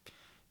 He's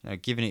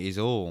giving it his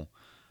all.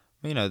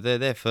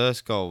 Their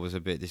first goal was a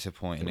bit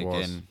disappointing. It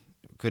was. Again,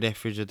 could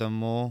Etheridge have done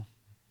more?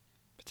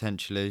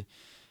 Potentially.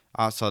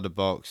 Outside the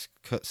box,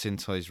 cuts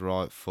into his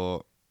right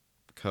foot,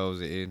 curls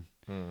it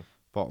in,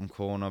 bottom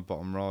corner,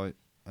 bottom right,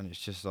 and it's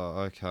just like,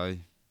 okay,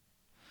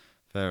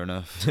 fair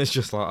enough. It's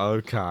just like,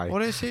 okay.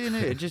 What is it,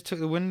 innit? It just took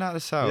the wind out of the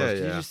sails. Yeah,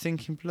 You're yeah. just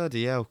thinking,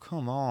 bloody hell,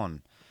 come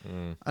on.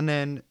 Mm. And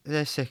then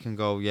their second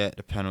goal,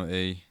 the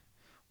penalty.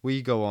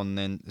 We go on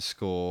then to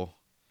score.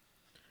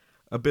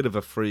 A bit of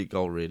a free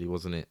goal, really,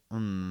 wasn't it?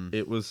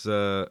 It was,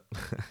 I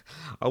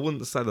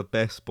wouldn't say the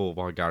best ball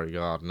by Gary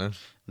Gardner.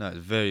 No, it's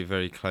very,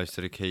 very close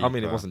to the keeper. I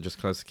mean, it wasn't just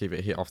close to keep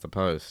it hit off the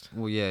post.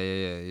 Well, yeah.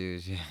 It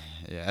was, yeah.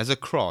 As a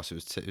cross, it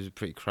was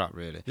pretty crap,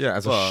 really. Yeah,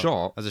 as But a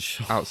shot, As a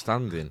shot.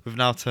 outstanding. We've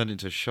now turned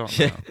into a shot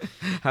Yeah,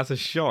 now. as a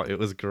shot, it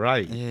was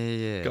great.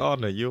 Yeah.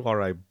 Gardner, you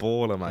are a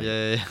baller, mate.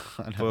 Yeah.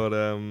 I know.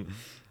 But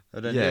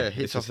And then, yeah, hits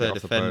it's off just their hit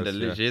off the defender. post,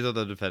 yeah. Literally, hits off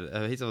the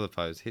defender. Hits off the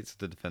post. Hits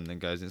the defender and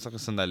goes in. It's like a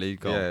Sunday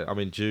League goal. yeah, I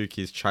mean,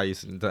 Juki's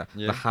chasing the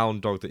Yeah.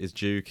 hound dog that is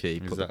Juki.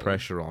 Put the Exactly.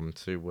 pressure on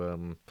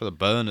to Put the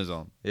burners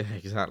on. yeah,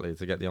 exactly,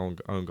 to get the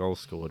own goal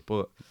scored.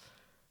 But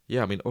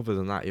yeah, I mean, other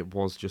than that, it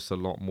was just a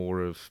lot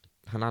more of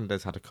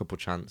Hernandez had a couple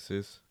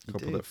chances, a He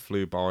couple did. that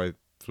flew by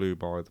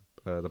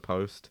the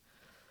post.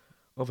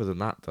 Other than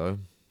that, though,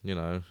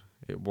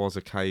 It was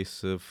a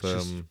case of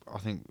I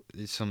think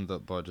it's summed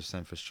up by just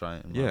saying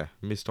frustrating. yeah,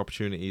 missed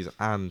opportunities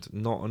and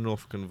not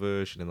enough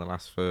conversion in the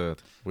last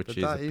third, which But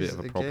is a that bit is of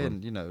a again,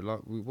 problem. you know, like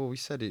we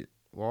said it.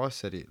 Well, I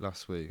said it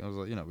last week. I was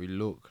like, you know, we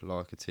look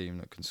like a team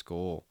that can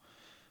score,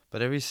 but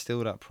there is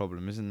still that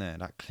problem, isn't there?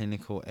 That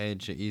clinical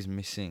edge that is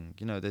missing.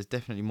 You know, there's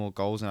definitely more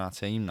goals in our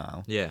team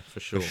now, Yeah, for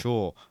sure. for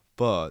sure.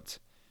 But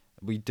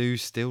we do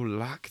still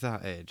lack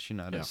that edge. You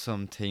know, that Yeah.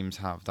 some teams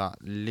have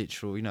that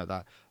literal. You know,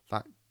 that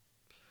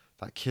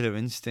killer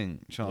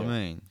instinct. Do you know what I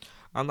mean?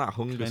 And that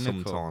hunger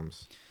Clinical.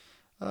 sometimes.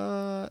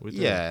 We do.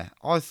 Yeah,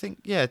 I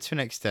think to an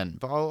extent,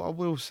 but I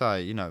will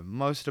say, you know,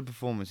 most of the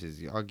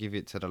performances, I give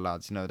it to the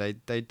lads. You know,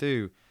 they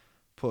do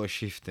put a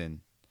shift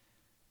in.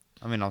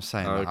 I mean, I'm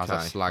saying that as a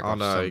Okay. slag I off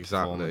know, some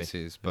exactly.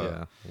 performances, but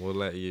Yeah, we'll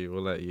let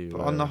you.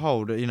 but on the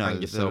whole, you know, hang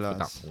the yourself at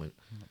lads- that point.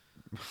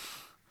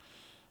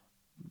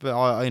 But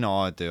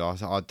I do.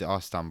 I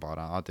stand by that.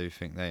 I do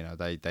think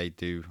they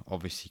do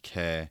obviously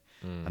care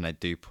and they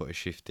do put a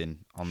shift in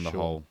on the Sure.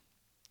 whole.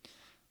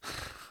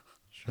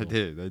 Sure.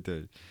 They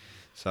do.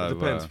 So It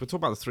depends. We're talking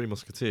about the Three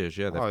Musketeers.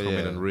 Yeah, they've Oh, come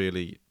in yeah. and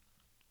really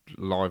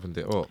livened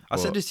it up. I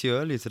said but this to you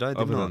earlier today, didn't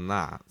other I? than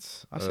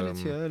that, I said it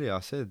to you earlier. I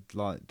said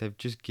like they've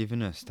just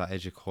given us that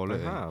edge of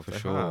quality for they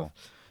sure. have.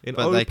 In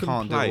But open they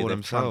can't do it play, all they've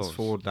themselves.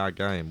 transformed our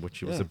game,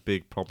 which was Yeah. a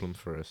big problem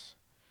for us.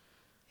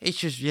 It's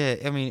just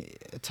I mean,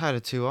 a tale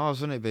of two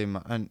halves, wouldn't it be,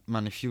 man? And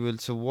man, if you were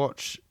to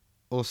watch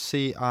or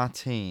see our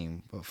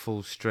team at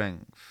full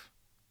strength,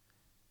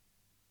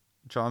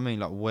 do you know what I mean?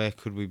 Like, where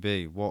could we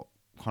be? What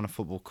kind of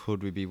football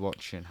could we be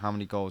watching? How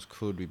many goals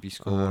could we be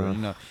scoring?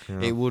 You know,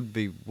 Yeah. it would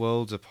be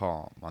worlds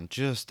apart, man.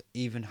 Just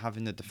even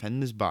having the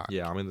defenders back.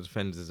 Yeah, I mean the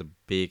defenders is a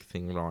big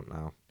thing right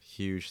now,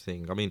 huge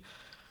thing. I mean,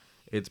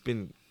 it's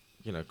been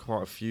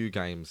quite a few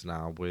games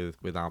now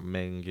without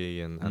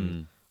Mengi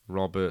and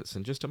Roberts,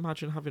 and just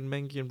imagine having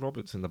Mengi and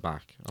Roberts in the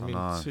back. I mean,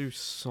 know. two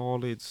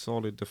solid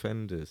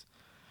defenders.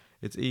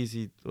 It's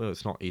easy. Well,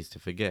 it's not easy to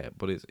forget,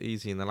 but it's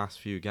easy in the last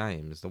few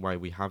games, the way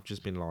we have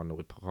just been lined up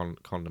with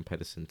Condon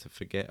Pedersen, to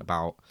forget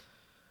about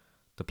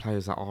the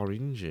players that are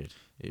injured.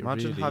 It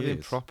Imagine really having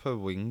is. proper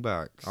wing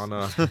backs. I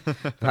know.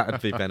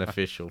 That'd be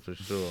beneficial for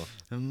sure.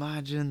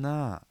 Imagine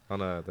that. I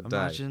know, the day.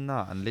 Imagine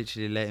that, and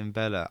literally letting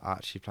Bella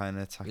actually play an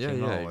attacking Yeah, role.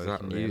 where we can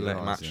exactly. Let him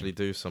utilise actually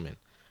do something.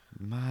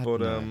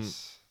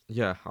 Madness.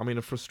 Yeah, I mean,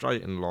 a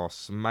frustrating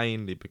loss,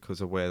 mainly because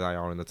of where they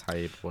are in the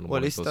table. And Well,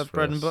 what it's it does the for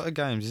bread and us. butter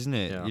games, isn't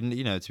it? Yeah.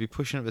 You know, to be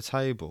pushing up the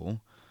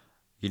table,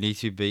 you need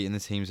to be beating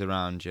the teams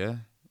around you,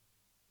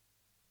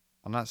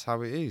 and that's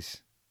how it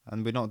is.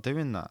 And we're not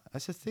doing that.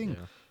 That's the thing.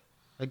 Yeah.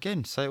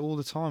 Again, say it all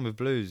the time with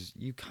Blues.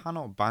 You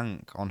cannot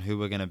bank on who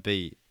we're going to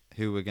beat,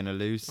 who we're going to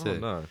lose to. Oh,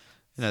 no.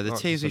 You know, the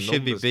It's not teams we just a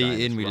should be numbers game,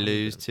 beating, it's we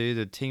lose random. to.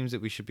 The teams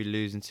that we should be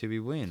losing to, we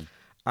win.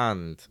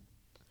 And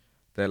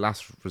their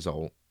last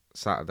result,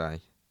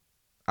 Saturday,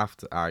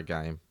 after our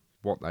game,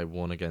 what they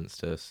won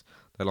against us,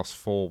 they lost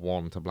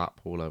 4-1 to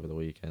Blackpool over the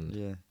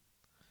weekend.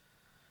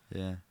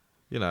 Yeah.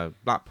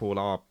 Blackpool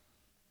are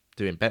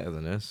doing better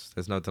than us.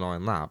 There's no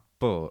denying that.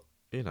 But,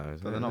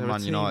 But they're not a Man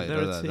team, United, they're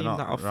are a they? They're team not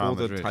that are Real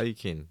for the Madrid.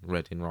 taking,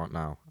 Reading, right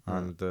now. Yeah.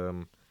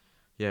 And,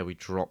 we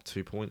dropped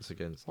 2 points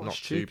against... What a not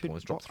 2 stupid-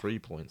 points, dropped what- 3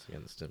 points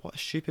against them. What a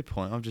stupid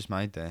point I've just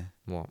made there.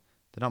 What?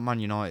 They're not Man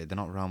United. They're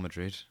not Real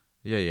Madrid.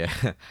 Yeah.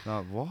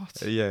 Like,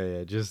 what?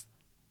 yeah,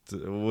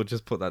 we'll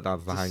just put that down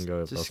to the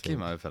hangover. Just I skim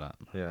think. over that.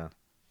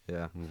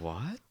 Yeah.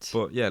 What?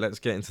 But yeah, let's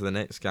get into the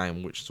next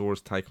game, which saw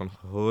us take on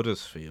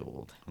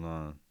Huddersfield,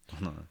 No.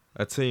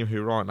 a team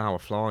who right now are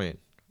flying,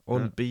 Yeah.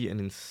 unbeaten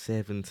in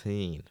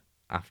 17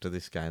 after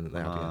this game that they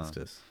had against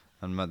us.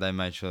 And they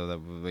made sure that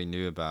we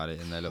knew about it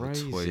in their little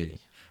tweet. Crazy.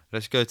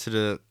 Let's go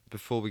to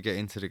before we get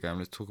into the game,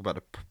 let's talk about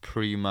the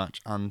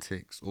pre-match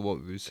antics or what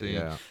we were seeing.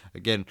 Yeah,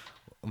 Again,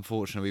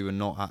 unfortunately, we were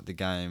not at the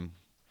game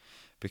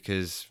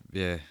because,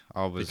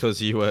 I was because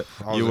you were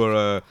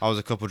I was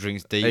a couple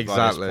drinks deep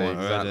by this point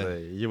already.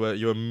 exactly.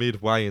 You were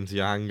midway into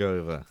your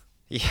hangover.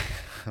 Yeah,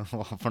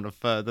 from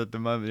the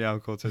moment the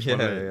alcohol touched my Yeah,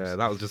 lips.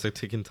 that was just a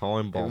ticking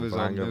time It bomb. was for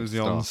on. It hangover was the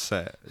start.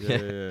 onset.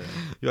 Yeah.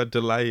 You had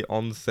delay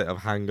onset of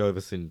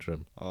hangover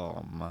syndrome.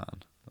 Oh man.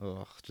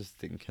 Ugh, just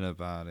thinking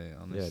about it.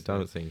 Honestly. Yeah,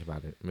 don't think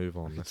about it. Move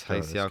on. I Let's taste go, the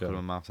let's alcohol go.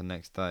 in my mouth the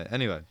next day.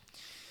 Anyway,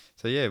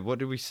 so what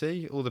did we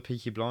see? All the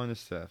Peaky Blinders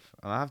stuff.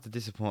 And I have to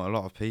disappoint a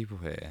lot of people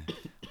here.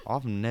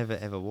 I've never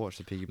ever watched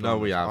the Peaky Blinders. No,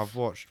 we have. I've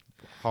watched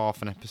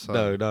half an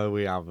episode. No,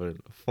 we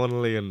haven't.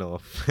 Funnily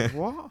enough.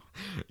 What?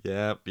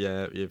 Yep,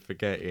 you're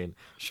forgetting.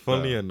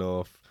 Funny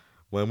enough,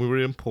 when we were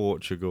in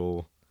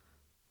Portugal,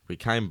 we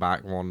came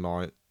back one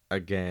night,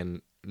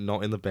 again,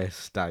 not in the best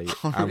state,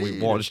 Oh, and we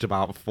really? watched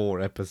about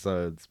 4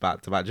 episodes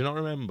back to back. Do you not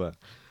remember?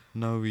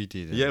 No, we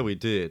didn't. Yeah, we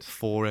did.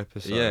 4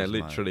 episodes. Yeah,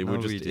 mate. literally. No, we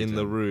were just in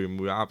the didn't. room.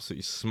 We were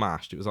absolutely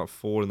smashed. It was like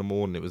 4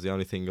 a.m. It was the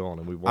only thing on,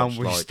 and we watched And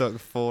we like... stuck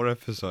 4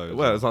 episodes.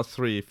 Well, it was like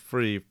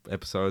three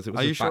episodes. It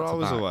was Are you just sure back I to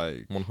was back.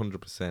 awake?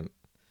 100%.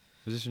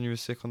 Was this when you were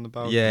sick on the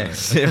balcony?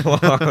 Yes, it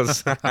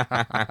was.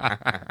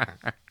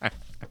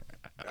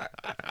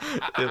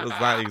 It was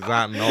that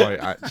exact night,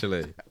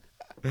 actually.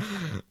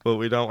 But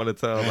we don't want to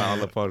tell that on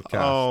the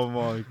podcast. Oh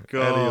my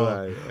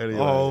god. Anyway.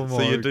 Oh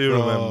So you my do God.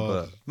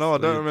 remember? No, I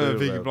So don't you remember do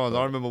Peaky Blinders.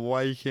 I remember. remember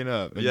waking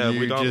up and Yeah, we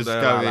you don't just do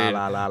going,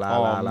 la, la, la,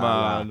 oh la, la,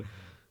 la. man.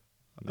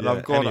 And Yeah,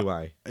 I've got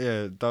anyway.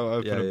 don't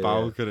open Yeah, a yeah,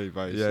 balcony,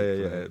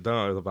 basically. Yeah. Don't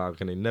open the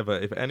balcony. Never.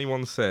 If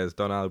anyone says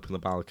don't open the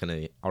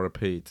balcony, I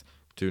repeat,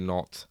 do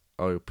not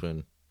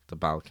open the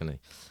balcony.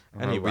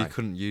 Well, Anyway. we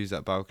couldn't use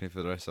that balcony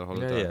for the rest of the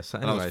holiday. Yeah. So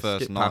And that was anyway,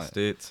 first skip night. past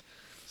it.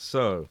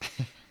 So,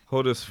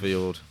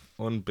 Huddersfield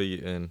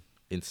unbeaten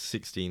in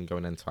 16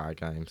 going into our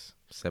games,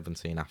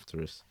 17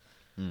 after us.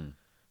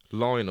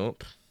 Line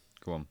up.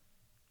 Go on.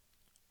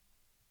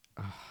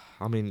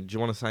 I mean, do you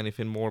want to say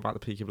anything more about the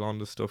Peaky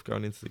Blinders stuff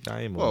going into the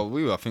game? Or?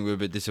 Well, I think we were a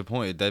bit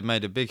disappointed. They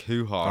made a big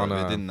hoo-ha of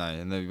it, didn't they?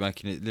 And they were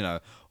making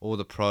it, all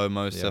the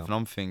promo stuff. And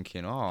I'm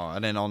thinking,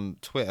 and then on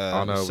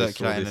Twitter,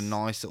 circulating a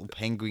nice little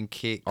penguin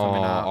kit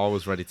coming out. I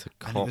was ready to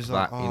cop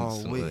that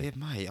instantly. Weird,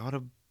 mate. I'd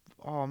have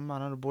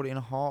bought it in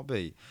a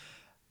heartbeat.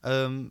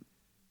 I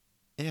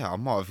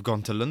might have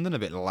gone to London a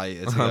bit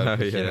later to go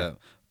pick it up.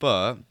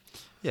 But,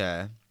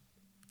 yeah.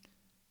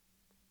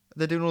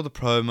 They're doing all the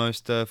promo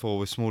stuff, or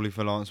with Smalley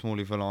for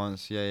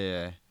Lions,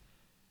 yeah.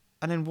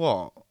 And then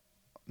what?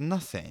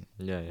 Nothing.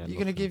 Yeah. You're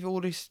going to give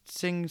all this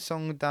sing,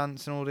 song,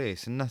 dance and all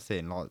this and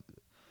nothing? Like,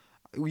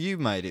 you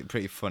made it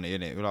pretty funny,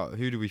 innit? Like,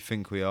 who do we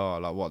think we are?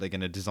 Like, what, they're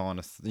going to design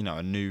a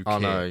new kit? I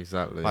know,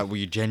 exactly. Like, well,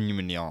 you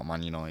genuinely aren't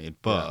Man United,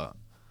 but...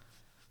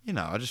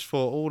 I just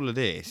thought all of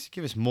this,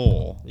 give us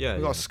more. Yeah,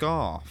 we got a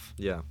scarf.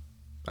 Yeah,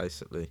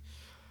 basically.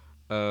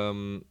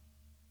 Yeah.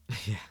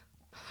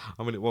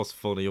 I mean, it was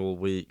funny all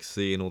week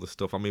seeing all the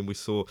stuff. I mean, we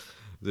saw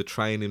the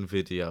training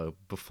video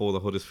before the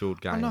Huddersfield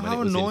game. I know, how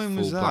and it was annoying in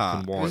full was that? black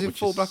and white, it was in which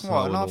full is black and white.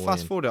 so And I annoying.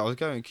 fast forwarded, I was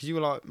going, because you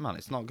were like, man,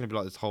 it's not going to be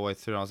like this whole way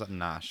through. And I was like,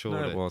 nah, surely.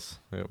 No, it was.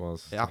 It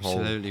The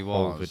absolutely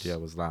whole was. video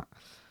was that.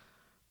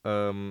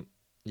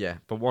 Yeah,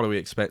 but what are we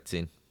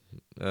expecting?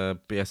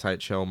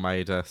 BSHL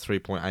made a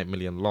 3.8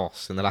 million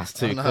loss in the last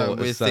two quarters.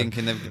 We're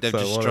thinking they've so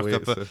just struck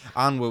up so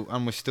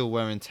and we're still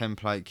wearing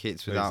template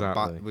kits without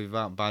Exactly.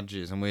 without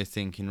badges, and we're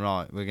thinking,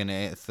 right, we're gonna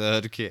hit a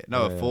third kit,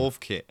 Yeah. a fourth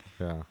kit,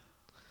 Yeah.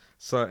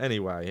 So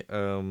anyway,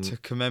 to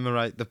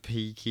commemorate the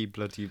Peaky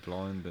bloody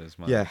Blinders,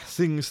 man. yeah,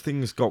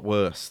 things got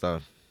worse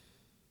though.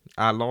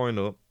 Our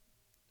lineup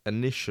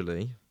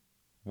initially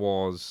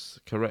was,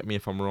 correct me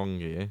if I'm wrong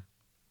here,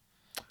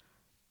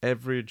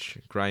 Everidge,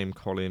 Graham,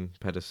 Colin,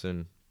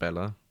 Pedersen,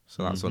 Bella,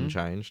 so that's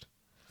unchanged.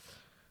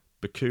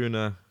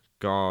 Bakuna,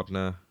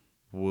 Gardner,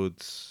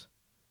 Woods,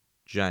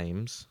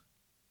 James.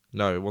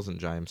 No, it wasn't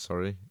James,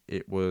 sorry.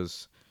 It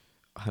was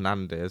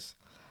Hernandez.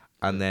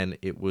 And then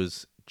it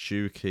was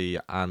Juki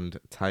and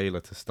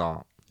Taylor to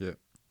start. Yeah.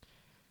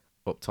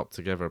 Up top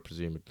together,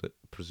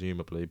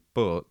 presumably.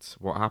 But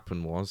what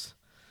happened was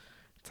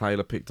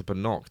Taylor picked up a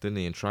knock, didn't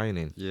he, in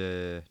training?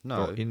 Yeah.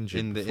 No. Got injured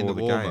in the before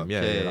the warm-up. game.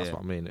 Yeah, that's yeah.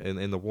 what I mean.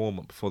 In the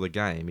warm-up before the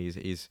game,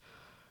 he's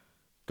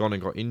gone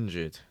and got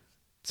injured.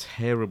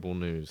 Terrible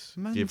news,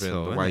 given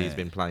the way he's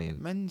been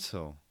playing.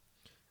 Mental.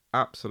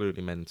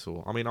 Absolutely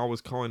mental. I mean, I was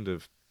kind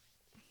of...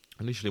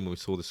 Initially, when we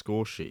saw the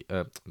score sheet,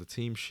 the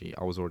team sheet,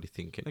 I was already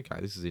thinking,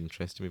 okay, this is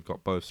interesting. We've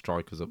got both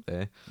strikers up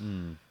there.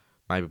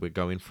 Maybe we're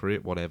going for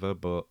it, whatever.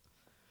 But,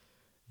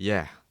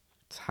 yeah,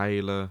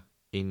 Taylor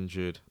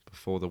injured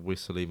before the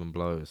whistle even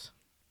blows.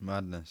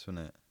 Madness,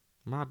 wasn't it?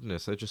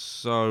 Madness. They're just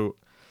so...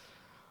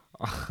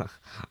 I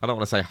don't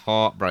want to say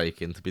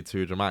heartbreaking to be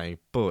too dramatic,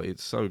 but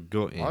it's so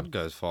gutting. I'd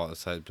go as far as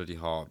to say it's bloody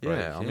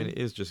heartbreaking. Yeah, I mean, it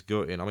is just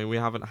gutting. I mean, we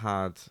haven't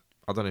had...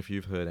 I don't know if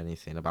you've heard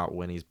anything about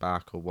when he's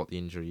back or what the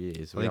injury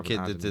is. I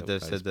think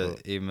they've said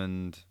that him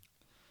and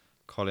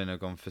Colin have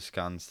gone for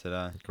scans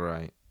today.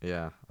 Great.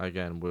 Yeah.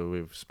 Again,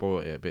 we've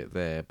spoiled it a bit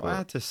there. But I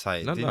had to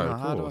say it, No, didn't no, I? of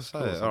How do I course, say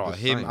of course, it? I'm All right,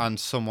 just him saying. and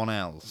someone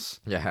else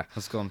yeah,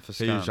 has gone for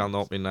who scans. shall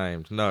not be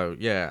named. No,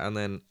 yeah, and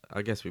then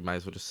I guess we may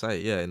as well just say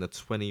it. Yeah, in the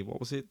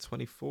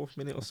 24th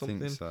minute or something,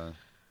 think so.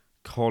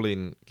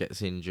 Colin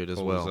gets injured as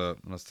Pulls well. up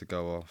and has to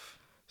go off.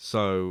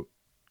 So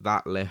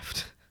that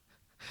left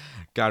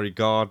Gary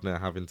Gardner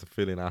having to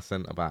fill in our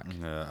centre back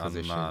Yeah, and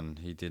position. man,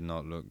 he did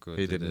not look good.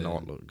 He did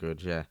not look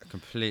good. Yeah,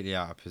 completely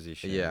out of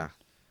position. yeah.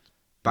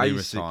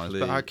 Numerous times. Basically,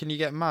 But how can you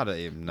get mad at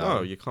him?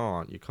 no, you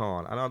can't.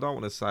 And I don't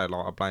want to say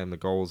like I blame the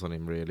goals on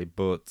him really,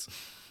 but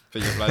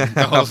But you're blaming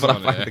goals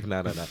on it.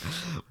 no.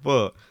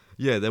 But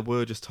yeah, there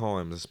were just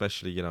times,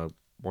 especially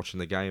watching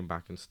the game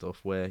back and stuff,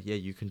 where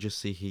you can just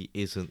see he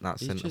isn't that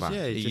centre back.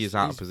 He is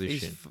out of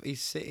position.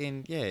 He's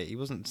sitting. Yeah, he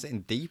wasn't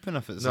sitting deep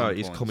enough at some No,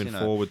 points, he's coming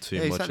forward too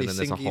much, and then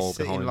there's a hole he's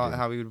sitting behind like him.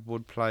 how he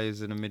would play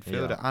as in a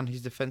midfielder, and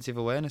his defensive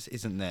awareness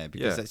isn't there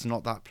because it's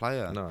not that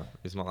player. No,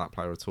 he's not that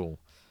player at all.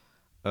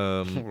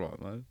 All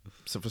right, mate.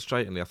 So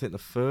frustratingly, I think the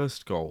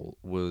first goal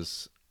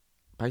was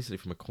basically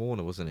from a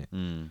corner, wasn't it?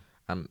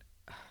 And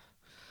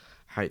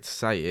hate to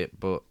say it,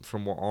 but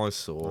from what I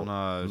saw,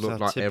 No, looked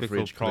like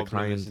Everidge could have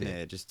claimed isn't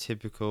it? Just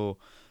typical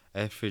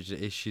Etheridge,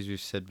 the issues we've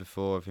said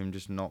before of him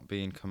just not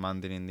being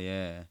commanding in the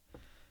air.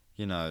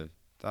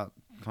 That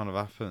kind of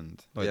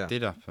happened. Well, Yeah. it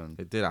did happen.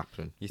 It did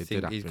happen. You It did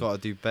think happen. he's got to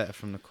do better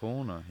from the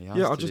corner? He has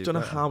Yeah, to I just do don't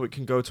know better. how it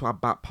can go to our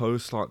back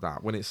post like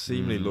that when it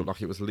seemingly looked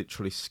like it was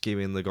literally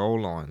skimming the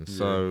goal line. Yeah.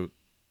 So,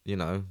 you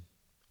know,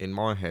 in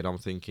my head, I'm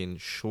thinking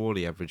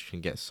surely Everidge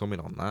can get something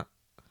on that.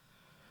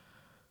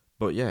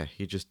 But yeah,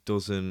 he just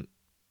doesn't.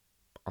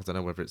 I don't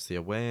know whether it's the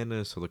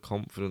awareness or the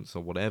confidence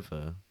or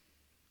whatever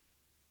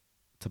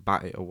to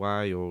bat it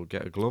away or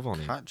get a glove on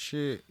it. Catch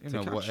it, To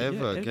catch it,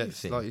 whatever. yeah, Get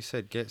anything. like you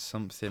said, get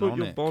something Put on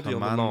your it. body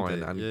on the command line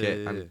it. and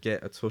Yeah.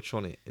 get a touch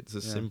on it. It's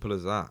as Yeah. simple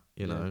as that,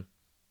 you Yeah. know.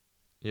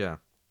 Yeah.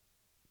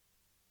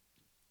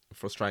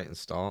 Frustrating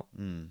start.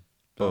 But I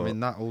But- mean,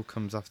 that all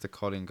comes after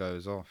Colin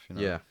goes off. You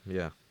know?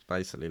 Yeah.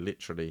 Basically,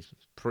 literally,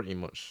 pretty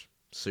much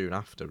soon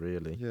after,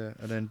 really. Yeah,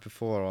 and then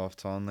before half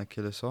time, they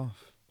kill us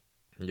off.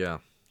 Yeah.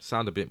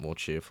 Sound a bit more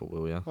cheerful,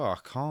 will you? Well, I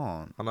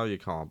can't. I know you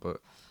can't,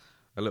 but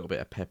a little bit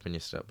of pep in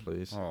your step,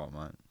 please. All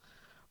right, mate.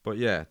 But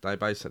yeah, they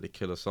basically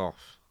kill us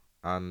off.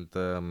 And,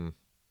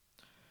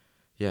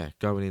 yeah,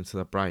 going into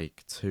the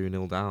break,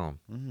 2-0 down.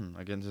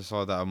 Against a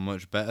side that are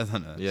much better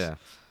than us. Yeah.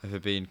 If we're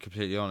being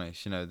completely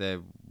honest, you know,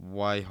 they're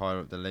way higher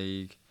up the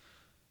league,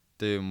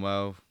 doing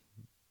well.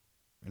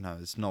 You know,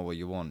 it's not what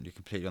you want. You're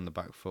completely on the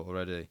back foot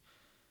already.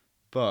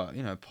 But,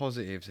 you know,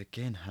 positives,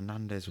 again,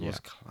 Hernandez was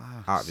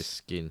class. Out of his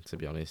skin, to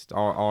be honest.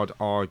 I'd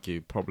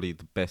argue probably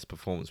the best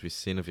performance we've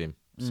seen of him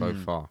so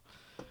far.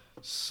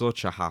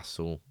 Such a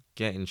hassle,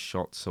 getting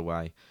shots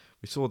away.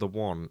 We saw the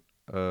one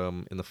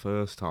in the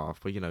first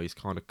half where, you know, he's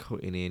kind of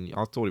cutting in.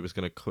 I thought he was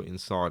going to cut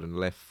inside and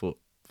left foot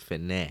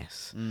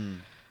finesse.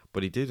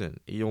 But he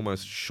didn't. He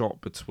almost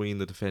shot between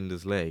the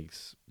defender's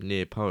legs,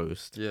 near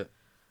post. Yeah.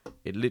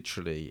 It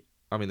literally...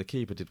 I mean, the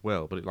keeper did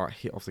well, but it like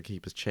hit off the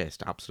keeper's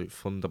chest. Absolute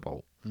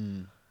thunderbolt.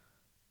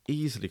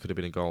 Easily could have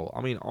been a goal.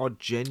 I mean, I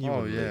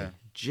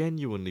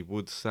genuinely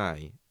would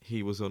say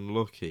he was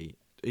unlucky.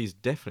 He's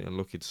definitely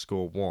unlucky to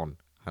score one,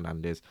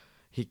 Hernandez.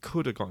 He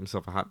could have got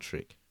himself a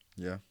hat-trick.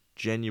 Yeah.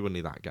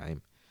 Genuinely, that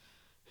game.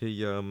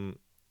 He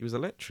was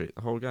electric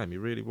the whole game. He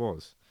really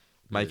was.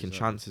 Making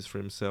chances for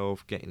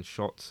himself, getting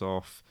shots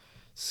off,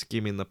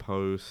 skimming the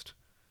post,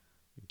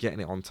 getting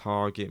it on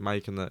target,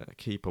 making the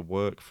keeper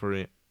work for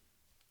it.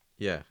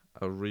 Yeah,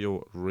 a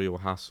real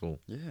hassle.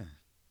 Yeah.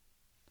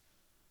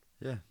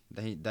 Yeah,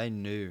 they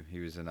knew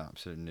he was an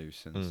absolute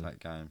nuisance that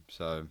game.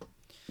 So,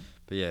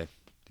 but yeah,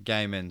 the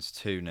game ends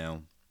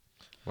 2-0.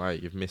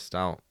 Wait, you've missed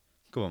out.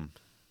 Go on.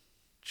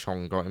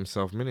 Chong got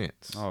himself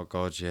minutes. Oh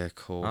God, yeah, of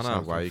course. I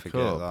know, wake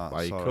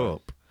Sorry.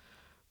 up.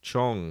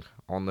 Chong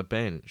on the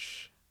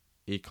bench.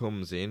 He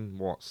comes in,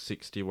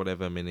 60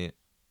 whatever minute,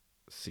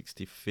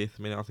 65th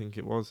minute I think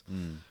it was.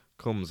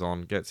 Comes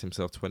on, gets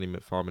himself 5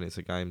 minutes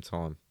of game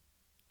time.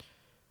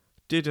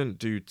 Didn't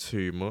do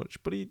too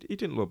much, but he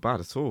didn't look bad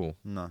at all.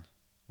 No.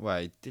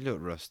 Wait, he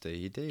looked rusty.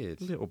 He did.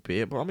 A little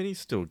bit, but I mean, he's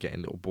still getting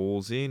little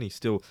balls in.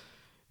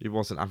 He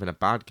wasn't having a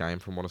bad game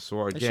from what I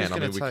saw. Again, I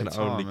mean, we can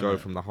only go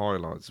from the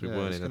highlights. We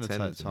weren't in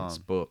attendance,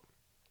 but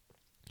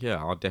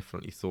yeah, I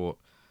definitely thought,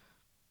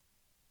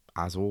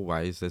 as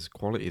always, there's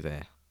quality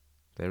there.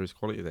 There is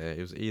quality there. It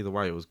was either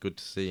way. It was good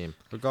to see him.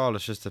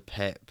 Regardless, just the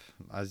pep,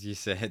 as you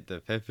said, the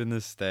pep in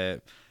the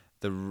step,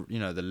 the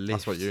lift.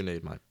 That's what you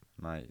need, mate.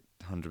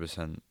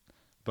 100%.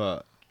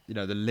 But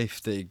the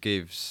lift that it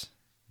gives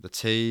the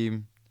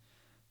team,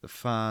 the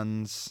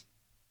fans,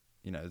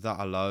 that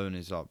alone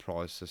is like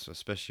priceless,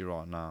 especially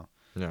right now.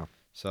 Yeah.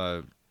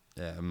 So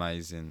yeah,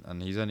 amazing,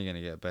 and he's only going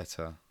to get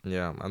better.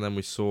 Yeah, and then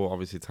we saw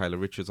obviously Taylor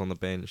Richards on the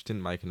bench,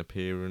 didn't make an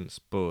appearance,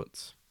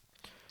 but.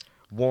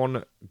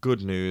 1,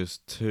 good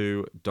news.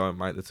 2, don't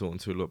make the Taunton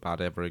 2 look bad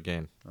ever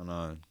again. I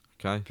know.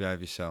 Okay?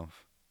 Behave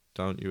yourself.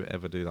 Don't you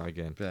ever do that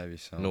again. Behave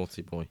yourself.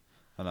 Naughty boy.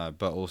 I know,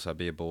 but also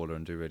be a baller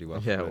and do really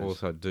well. Yeah,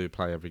 also do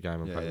play every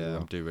game and play really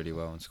well. Do really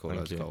well and score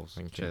loads of goals.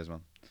 Cheers, man.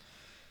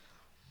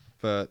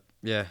 But,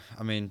 yeah,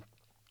 I mean,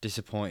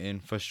 disappointing,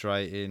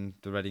 frustrating,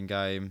 the Reading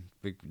game.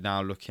 We're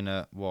now looking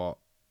at,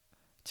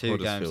 2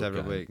 games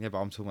every week. Yeah, but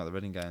I'm talking about the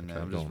Reading game now.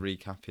 I'm just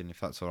recapping, if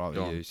that's all right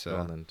with you. So go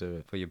on then, do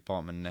it. For your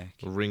bottom neck.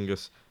 Ring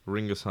us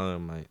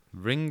home, mate.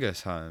 Ring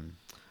us home.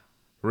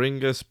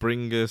 Ring us,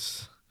 bring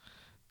us,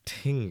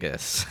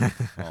 tingus.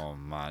 Oh,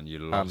 man, you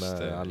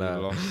lost it. I know.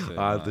 You lost it,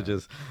 I had to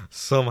just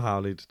somehow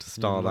needed to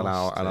start that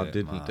out, and I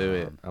didn't do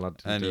it.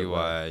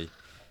 Anyway,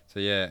 so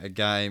yeah,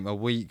 a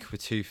week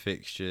with 2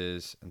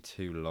 fixtures and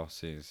 2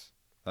 losses.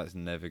 That's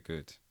never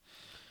good.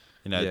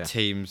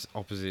 Teams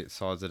opposite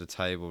sides of the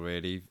table,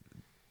 really.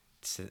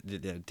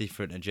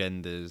 Different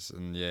agendas,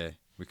 and yeah,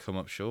 we come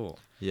up short.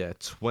 Yeah,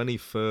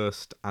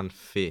 21st and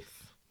 5th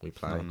we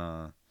play. Oh,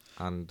 no.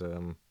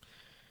 And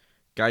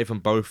gave them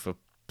both a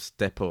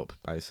step up,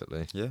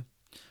 basically. Yeah,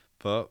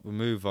 but we'll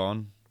move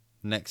on.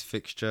 Next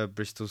fixture,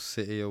 Bristol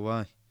City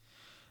away.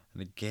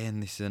 And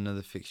again, this is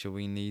another fixture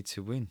we need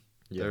to win.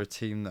 Yeah. They're a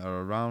team that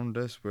are around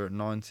us. We're at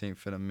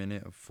 19th in a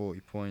minute of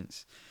 40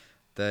 points.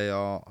 They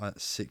are at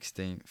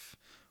 16th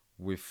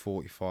with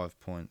 45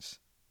 points.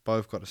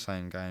 Both got the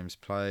same games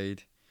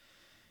played.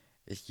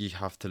 You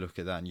have to look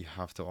at that and you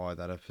have to eye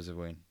that up as a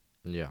win.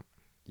 Yeah.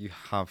 You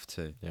have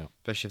to. Yeah.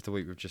 Especially after the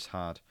week we've just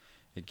had.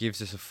 It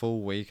gives us a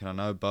full week, and I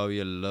know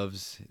Bowyer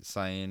loves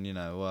saying,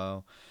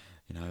 well,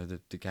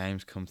 the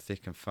games come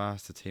thick and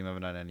fast. The team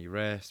haven't had any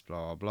rest,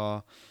 blah, blah,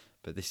 blah.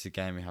 But this is a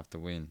game we have to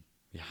win.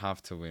 We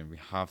have to win. We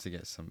have to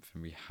get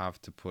something. We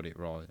have to put it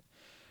right.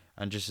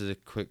 And just as a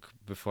quick,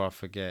 before I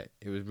forget,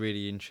 it was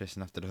really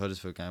interesting after the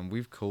Huddersfield game.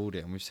 We've called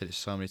it, and we've said it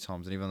so many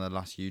times, and even on the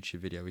last YouTube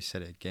video, we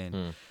said it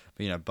again.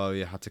 But,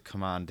 Bowyer had to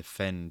come out and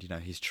defend,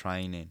 his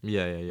training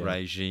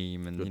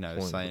regime, and, Good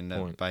point, saying good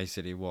that point.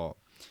 basically what?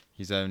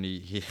 They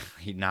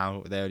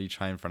only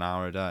train for an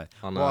hour a day.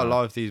 I know. What a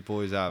life these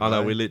boys have. I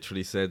know, eh? we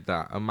literally said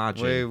that.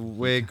 Imagine.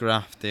 We're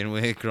grafting,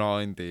 we're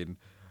grinding,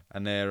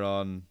 and they're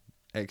on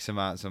X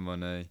amounts of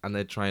money. And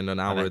they train an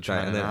hour they a day, train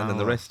and an then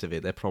the hour. rest of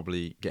it, they're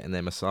probably getting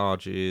their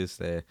massages,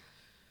 they're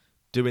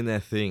doing their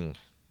thing.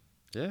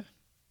 Yeah.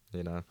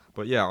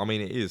 But yeah, I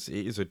mean, it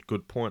is a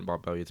good point by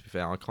Bowyer, to be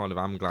fair. I kind of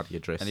am glad he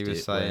addressed it. And he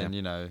was saying,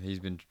 he's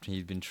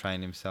been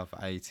training himself for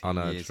 18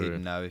 years. True.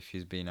 He'd know if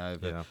he's been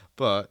over. Yeah.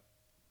 But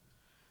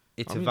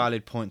it's a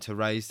valid point to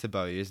raise to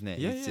Bowyer, isn't it?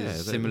 Yeah, it's yeah. a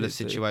similar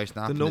situation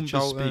that The happened numbers at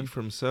Charlton. speak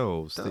for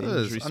themselves. It The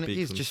does, injuries and it speak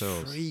is for just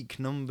themselves. freak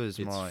numbers,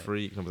 It's mate.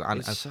 freak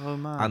numbers. It's so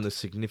mad. And the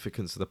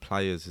significance of the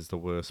players is the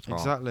worst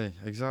part.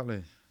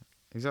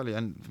 Exactly.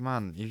 And,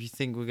 man, if you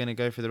think we're going to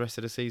go for the rest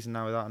of the season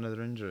now without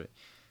another injury,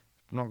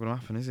 not going to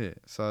happen, is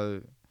it?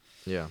 So,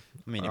 Yeah.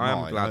 I mean,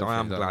 I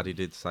am glad he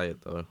did say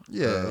it, though.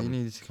 Yeah, he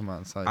needed to come out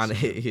and say and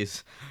something. it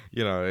is,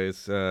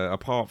 it's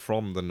apart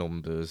from the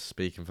numbers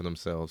speaking for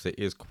themselves, it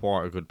is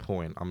quite a good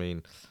point. I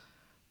mean,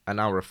 an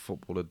hour of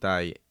football a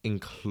day,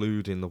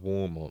 including the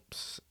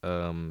warm-ups,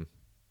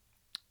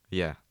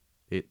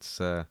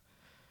 it's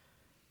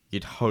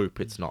you'd hope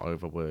it's not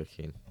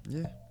overworking.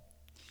 Yeah.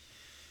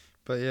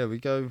 But yeah, we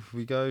go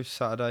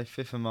Saturday,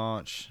 5th of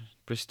March,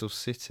 Bristol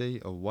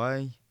City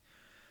away.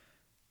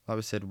 Like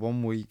we said,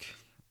 1 week.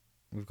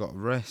 We've got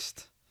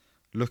rest.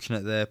 Looking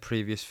at their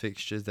previous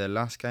fixtures, their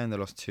last game, they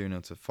lost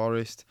 2-0 to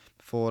Forest.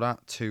 Before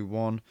that,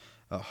 2-1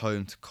 at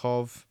home to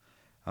Cov.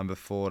 And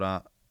before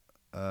that,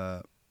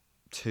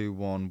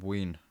 2-1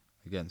 win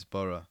against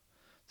Borough.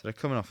 So they're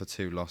coming off of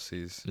 2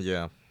 losses.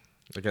 Yeah.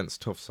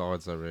 Against tough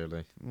sides, though,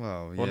 really.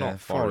 Well, Well, yeah, not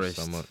Forest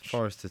so much.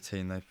 Forest, the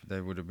team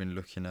they would have been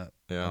looking at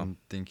Yeah. and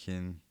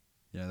thinking,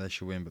 they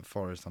should win. But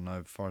Forest, I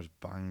know Forest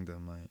banged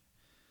them, mate.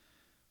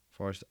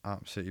 Forest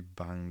absolutely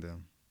banged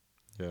them.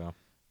 Yeah.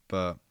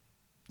 But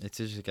it's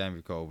just a game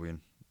we've got to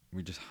win.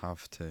 We just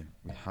have to.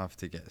 We have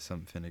to get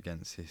something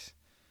against this.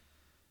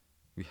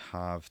 We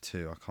have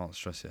to. I can't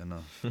stress it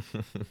enough.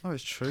 Oh,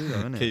 it's true though,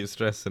 isn't it? Keep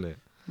stressing it.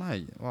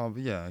 Mate, well,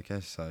 yeah, I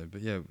guess so.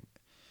 But yeah.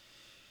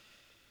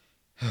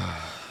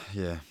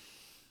 Yeah.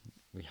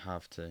 We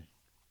have to.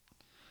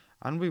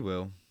 And we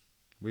will.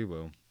 We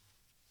will.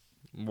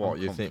 What,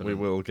 I'm you think we confident.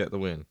 will get the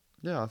win?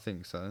 Yeah, I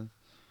think so.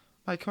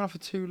 Mate, coming off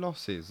of 2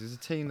 losses. There's a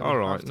team that All we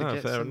right, have to no,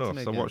 get fair something enough.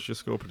 So against. what's your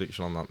score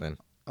prediction on that then?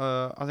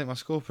 I think my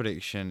score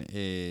prediction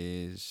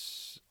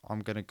is I'm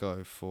going to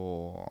go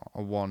for a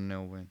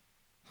 1-0 win.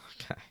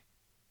 Okay.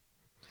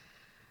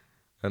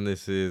 And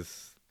this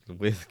is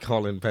with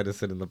Colin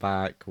Pedersen in the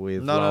back,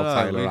 with Lyle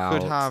Taylor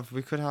out.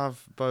 We could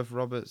have both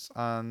Roberts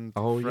and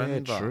Oh,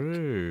 Friend yeah,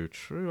 back.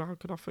 true. How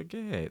could I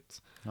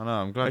forget? I know.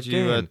 I'm glad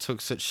you Again. took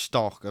such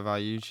stock of our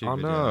YouTube I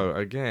video. know.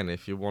 Again,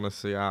 if you want to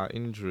see our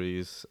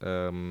injuries,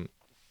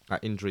 our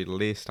injury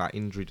list, our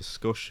injury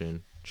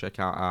discussion, check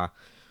out our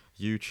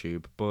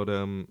YouTube. But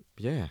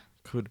yeah,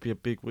 could be a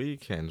big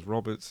weekend.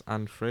 Roberts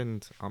and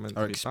Friend are meant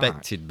to Are be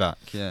expected back,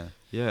 yeah. back.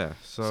 Yeah,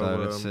 so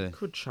let's see.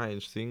 could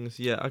change things.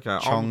 Yeah, okay.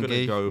 I'm gonna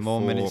Chongi, go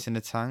more for minutes in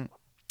the tank.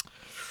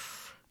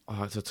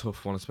 Oh, it's a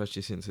tough one,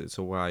 especially since it's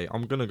away.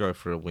 I'm gonna go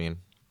for a win.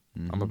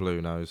 I'm a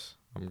Blue Nose.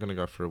 I'm gonna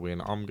go for a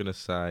win. I'm gonna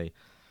say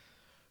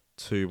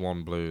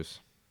 2-1 Blues.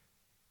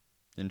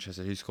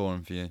 Interested. Who's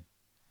scoring for you?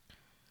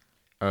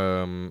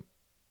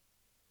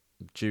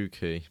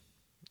 Juki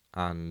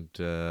and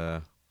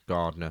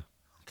Gardner.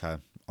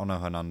 Okay. Ono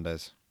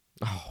Hernandez.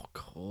 Oh, of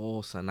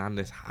course,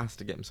 Hernandez has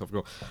to get himself a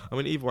goal. I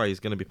mean, either way,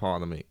 he's going to be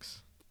part of the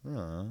mix.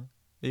 Oh.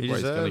 Either He way,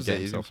 he's going to deserves get it.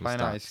 He's himself been playing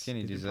some out his stats. skin.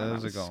 He He's been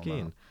deserves playing a out goal, of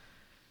his man.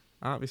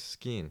 Out of his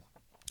skin.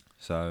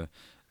 So,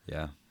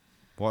 yeah.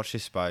 Watch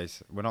this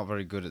space. We're not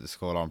very good at the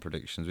scoreline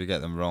predictions. We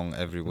get them wrong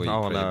every week.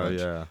 Oh, pretty no, much.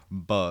 yeah.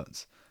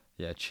 But,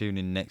 yeah, tune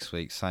in next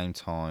week, same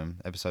time,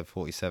 episode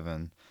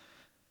 47.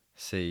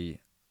 See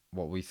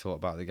what we thought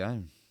about the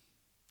game.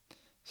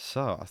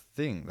 So, I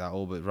think that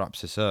all but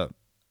wraps us up.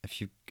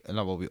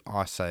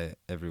 I say it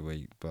every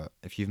week, but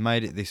if you've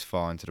made it this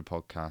far into the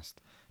podcast,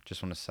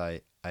 just want to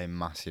say a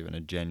massive and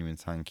a genuine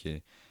thank you.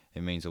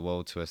 It means the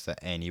world to us that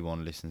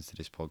anyone listens to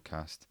this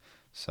podcast.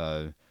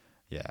 So,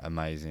 yeah,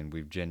 amazing.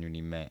 We've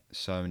genuinely met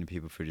so many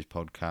people through this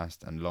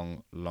podcast, and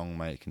long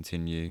may it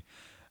continue.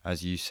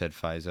 As you said,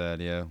 Faze,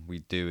 earlier, we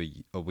do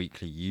a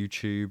weekly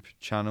YouTube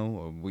channel,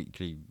 or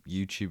weekly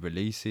YouTube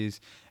releases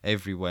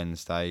every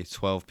Wednesday,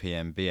 12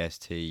 p.m.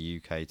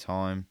 BST UK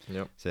time.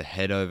 Yep. So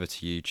head over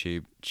to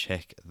YouTube,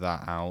 check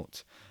that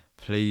out.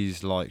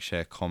 Please like,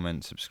 share,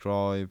 comment,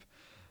 subscribe.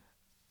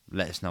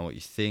 let us know what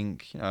you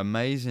think.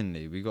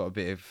 Amazingly, we got a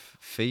bit of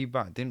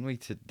feedback, didn't we,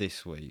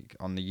 this week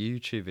on the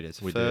YouTube video. It's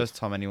the first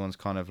time anyone's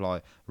kind of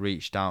like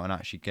reached out and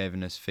actually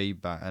given us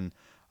feedback. And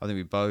I think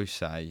we both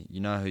say, you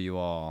know who you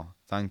are.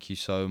 Thank you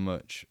so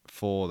much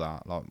for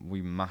that. Like,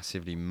 we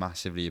massively,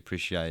 massively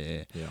appreciate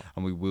it. Yeah.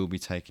 And we will be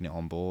taking it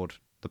on board.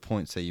 The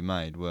points that you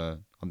made were,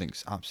 I think,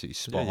 absolutely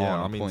spot Yeah, on.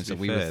 I mean, Points to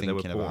that be we fair, were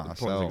thinking about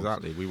ourselves. Points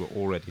exactly we were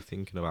already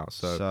thinking about.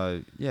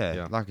 So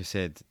yeah, like I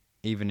said,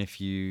 even if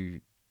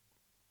you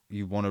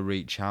want to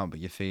reach out, but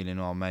you're feeling,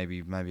 oh,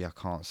 maybe I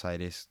can't say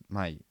this,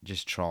 mate,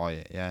 just try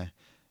it, yeah?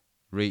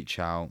 Reach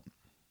out.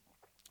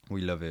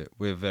 We love it.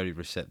 We're very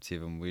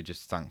receptive, and we're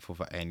just thankful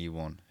for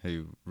anyone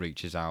who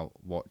reaches out,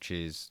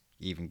 watches,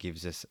 even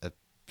gives us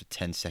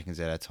 10 seconds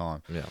at a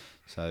time. Yeah.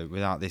 So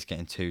without this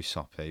getting too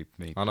soppy,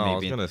 I know, I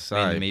was going to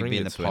say, me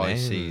being the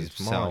Pisces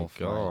self,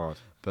 my God. Right?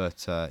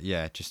 But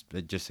yeah,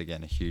 just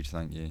again, a huge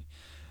thank you.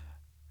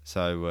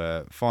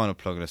 So, final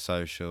plug of the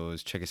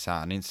socials. Check us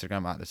out on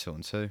Instagram at The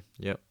Tilton 2.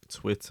 Yep.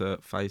 Twitter,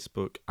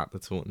 Facebook at The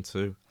Tilton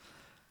 2.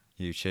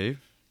 YouTube.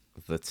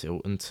 The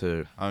Tilton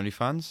 2.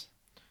 OnlyFans.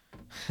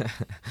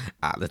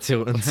 At The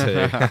Tilton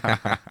 2.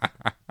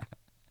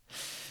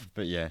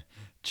 But yeah,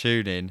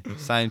 tune in.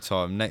 Same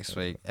time next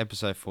week,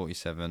 episode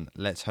 47.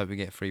 Let's hope we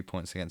get 3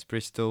 points against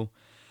Bristol.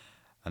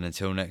 And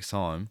until next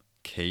time,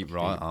 keep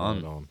right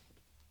on.